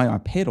like the way I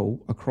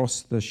pedal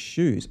across the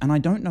shoes. And I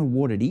don't know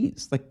what it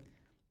is. Like,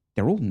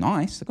 they're all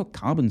nice. They've got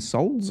carbon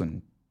soles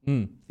and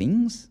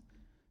things.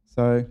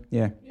 So,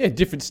 yeah. Yeah,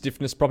 different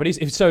stiffness properties.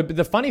 But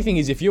the funny thing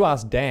is, if you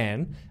ask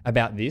Dan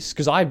about this,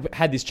 because I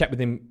had this chat with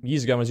him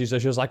years ago when I was using,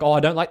 she was like, I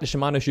don't like the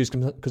Shimano shoes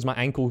because my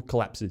ankle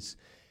collapses.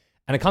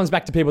 And it comes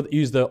back to people that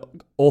use the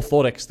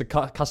orthotics, the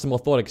custom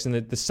orthotics. And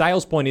the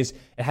sales point is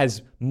it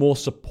has more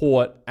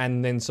support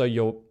and then so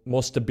you're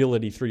more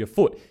stability through your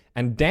foot.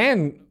 And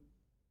Dan,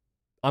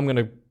 I'm going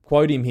to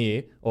quote him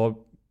here or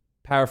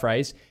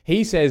paraphrase.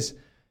 He says,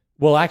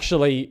 well,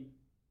 actually,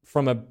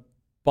 from a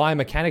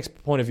biomechanics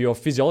point of view or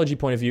physiology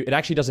point of view, it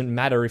actually doesn't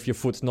matter if your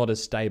foot's not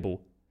as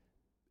stable.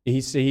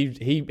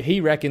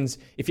 He reckons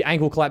if your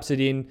ankle collapses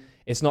in,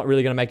 it's not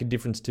really going to make a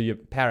difference to your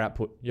power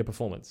output, your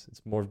performance.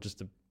 It's more of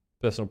just a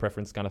personal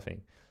preference kind of thing,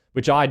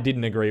 which I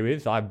didn't agree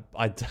with. I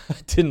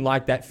didn't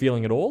like that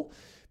feeling at all.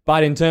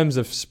 But in terms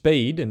of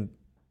speed and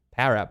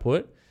power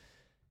output,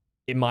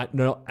 it might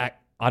not.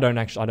 I don't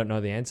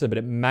know the answer, but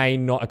it may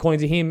not, according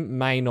to him,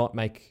 may not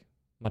make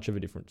much of a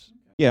difference.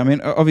 Yeah, I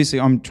mean, obviously,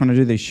 I'm trying to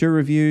do these shoe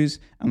reviews,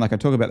 and like I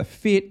talk about the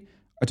fit,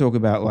 I talk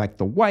about like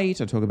the weight,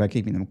 I talk about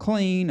keeping them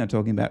clean, I'm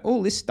talking about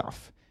all this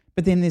stuff.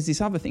 But then there's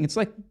this other thing. It's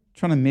like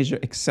trying to measure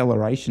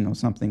acceleration or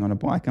something on a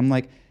bike. I'm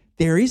like,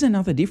 there is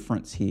another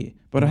difference here,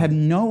 but I have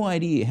no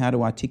idea how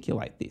to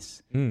articulate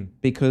this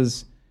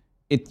because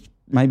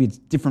maybe it's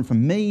different for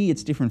me,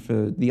 it's different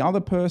for the other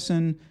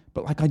person,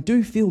 but like I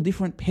do feel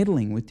different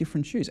pedaling with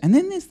different shoes. And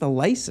then there's the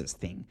laces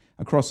thing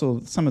across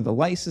some of the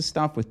laces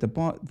stuff with the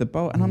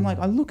bow. And I'm like,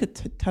 I look at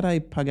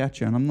Tadej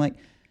Pogacar and I'm like,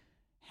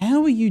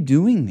 how are you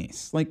doing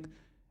this? Like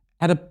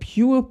at a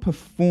pure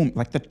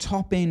like the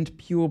top end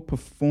pure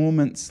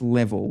performance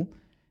level,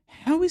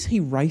 how is he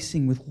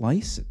racing with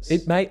laces?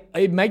 It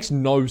makes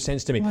no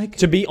sense to me. Like,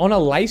 to be on a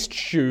laced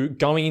shoe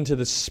going into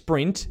the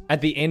sprint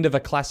at the end of a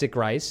classic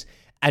race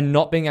and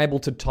not being able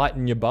to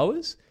tighten your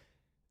boas,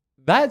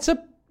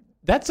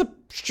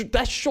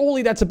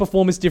 surely that's a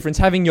performance difference,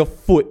 having your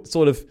foot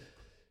sort of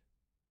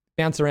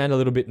bounce around a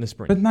little bit in the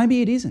sprint. But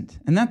maybe it isn't.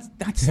 And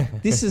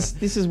this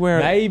is where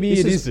maybe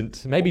it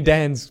isn't. Maybe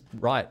Dan's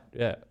right.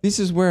 Yeah. This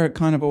is where it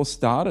kind of all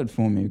started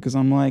for me because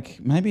I'm like,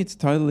 maybe it's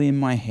totally in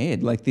my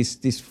head. Like this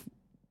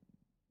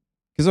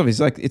because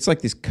obviously it's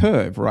like this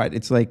curve, right?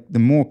 It's like the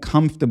more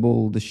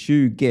comfortable the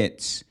shoe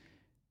gets,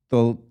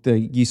 the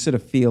you sort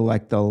of feel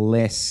like the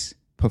less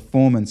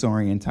performance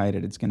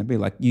orientated it's going to be.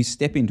 Like you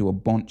step into a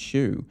Bont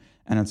shoe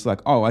and it's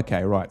like, oh,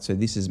 okay, right. So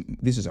this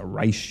is a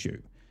race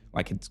shoe.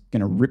 Like it's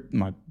going to rip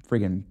my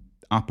friggin'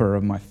 upper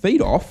of my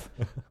feet off,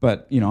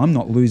 but I'm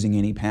not losing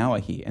any power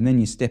here. And then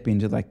you step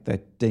into like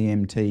the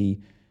DMT,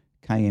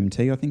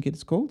 KMT, I think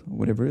it's called, or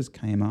whatever it is,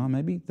 KMR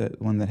maybe, the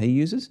one that he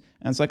uses.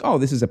 And it's like, oh,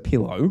 this is a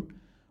pillow.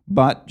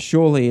 But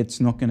surely it's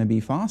not going to be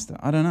faster.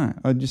 I don't know.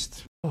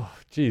 Oh,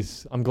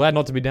 geez. I'm glad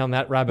not to be down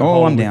that rabbit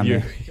hole. Oh, I'm down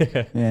there.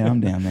 Yeah,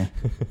 I'm down there.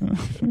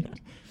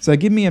 So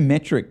give me a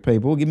metric,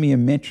 people. Give me a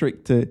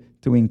metric to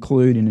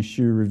include in a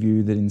shoe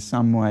review that in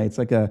some way, it's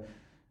like I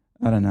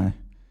don't know,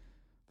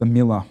 the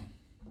Miller.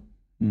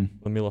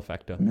 The Miller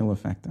factor. Miller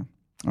factor.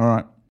 All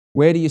right.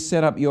 Where do you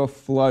set up your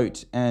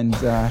float? And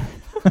oh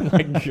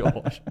my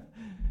gosh.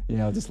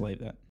 Yeah, I'll just leave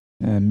that.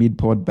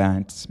 Mid-pod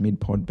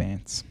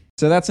bants.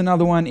 So that's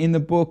another one in the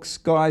books.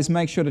 Guys,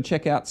 make sure to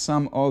check out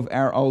some of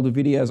our older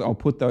videos. I'll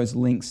put those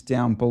links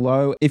down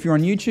below. If you're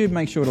on YouTube,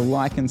 make sure to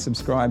like and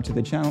subscribe to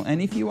the channel. And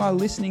if you are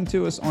listening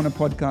to us on a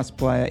podcast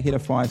player, hit a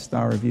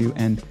 5-star review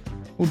and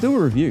we'll do a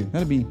review.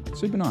 That'd be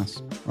super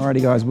nice.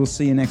 Alrighty, guys, we'll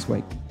see you next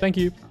week. Thank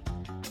you.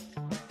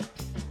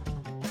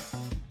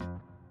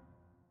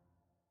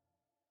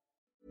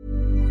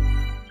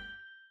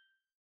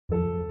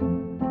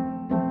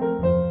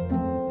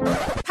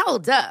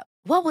 Hold up.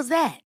 What was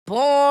that?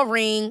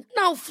 Boring.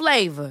 No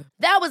flavor.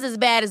 That was as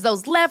bad as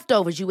those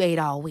leftovers you ate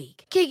all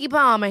week. Keke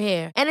Palmer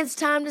here, and it's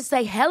time to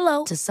say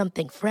hello to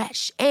something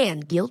fresh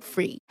and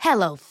guilt-free.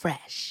 Hello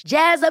Fresh.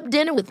 Jazz up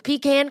dinner with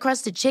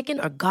pecan-crusted chicken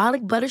or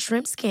garlic butter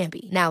shrimp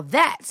scampi. Now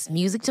that's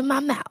music to my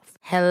mouth.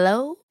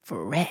 Hello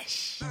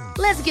Fresh.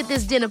 Let's get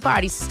this dinner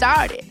party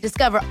started.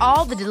 Discover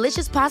all the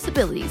delicious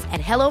possibilities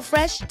at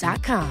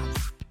hellofresh.com.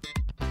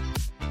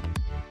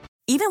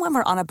 Even when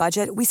we're on a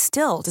budget, we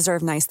still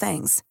deserve nice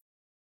things.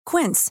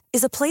 Quince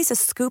is a place to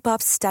scoop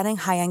up stunning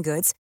high-end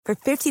goods for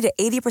 50 to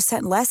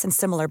 80% less than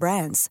similar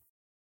brands.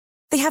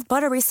 They have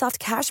buttery soft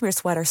cashmere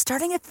sweaters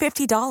starting at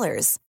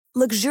 $50,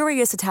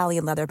 luxurious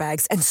Italian leather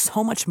bags, and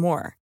so much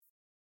more.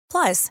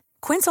 Plus,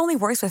 Quince only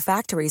works with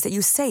factories that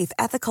use safe,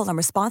 ethical, and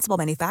responsible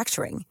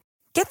manufacturing.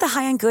 Get the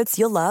high-end goods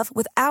you'll love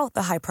without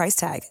the high price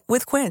tag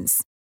with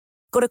Quince.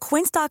 Go to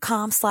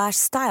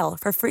quince.com/style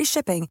for free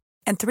shipping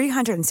and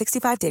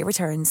 365-day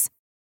returns.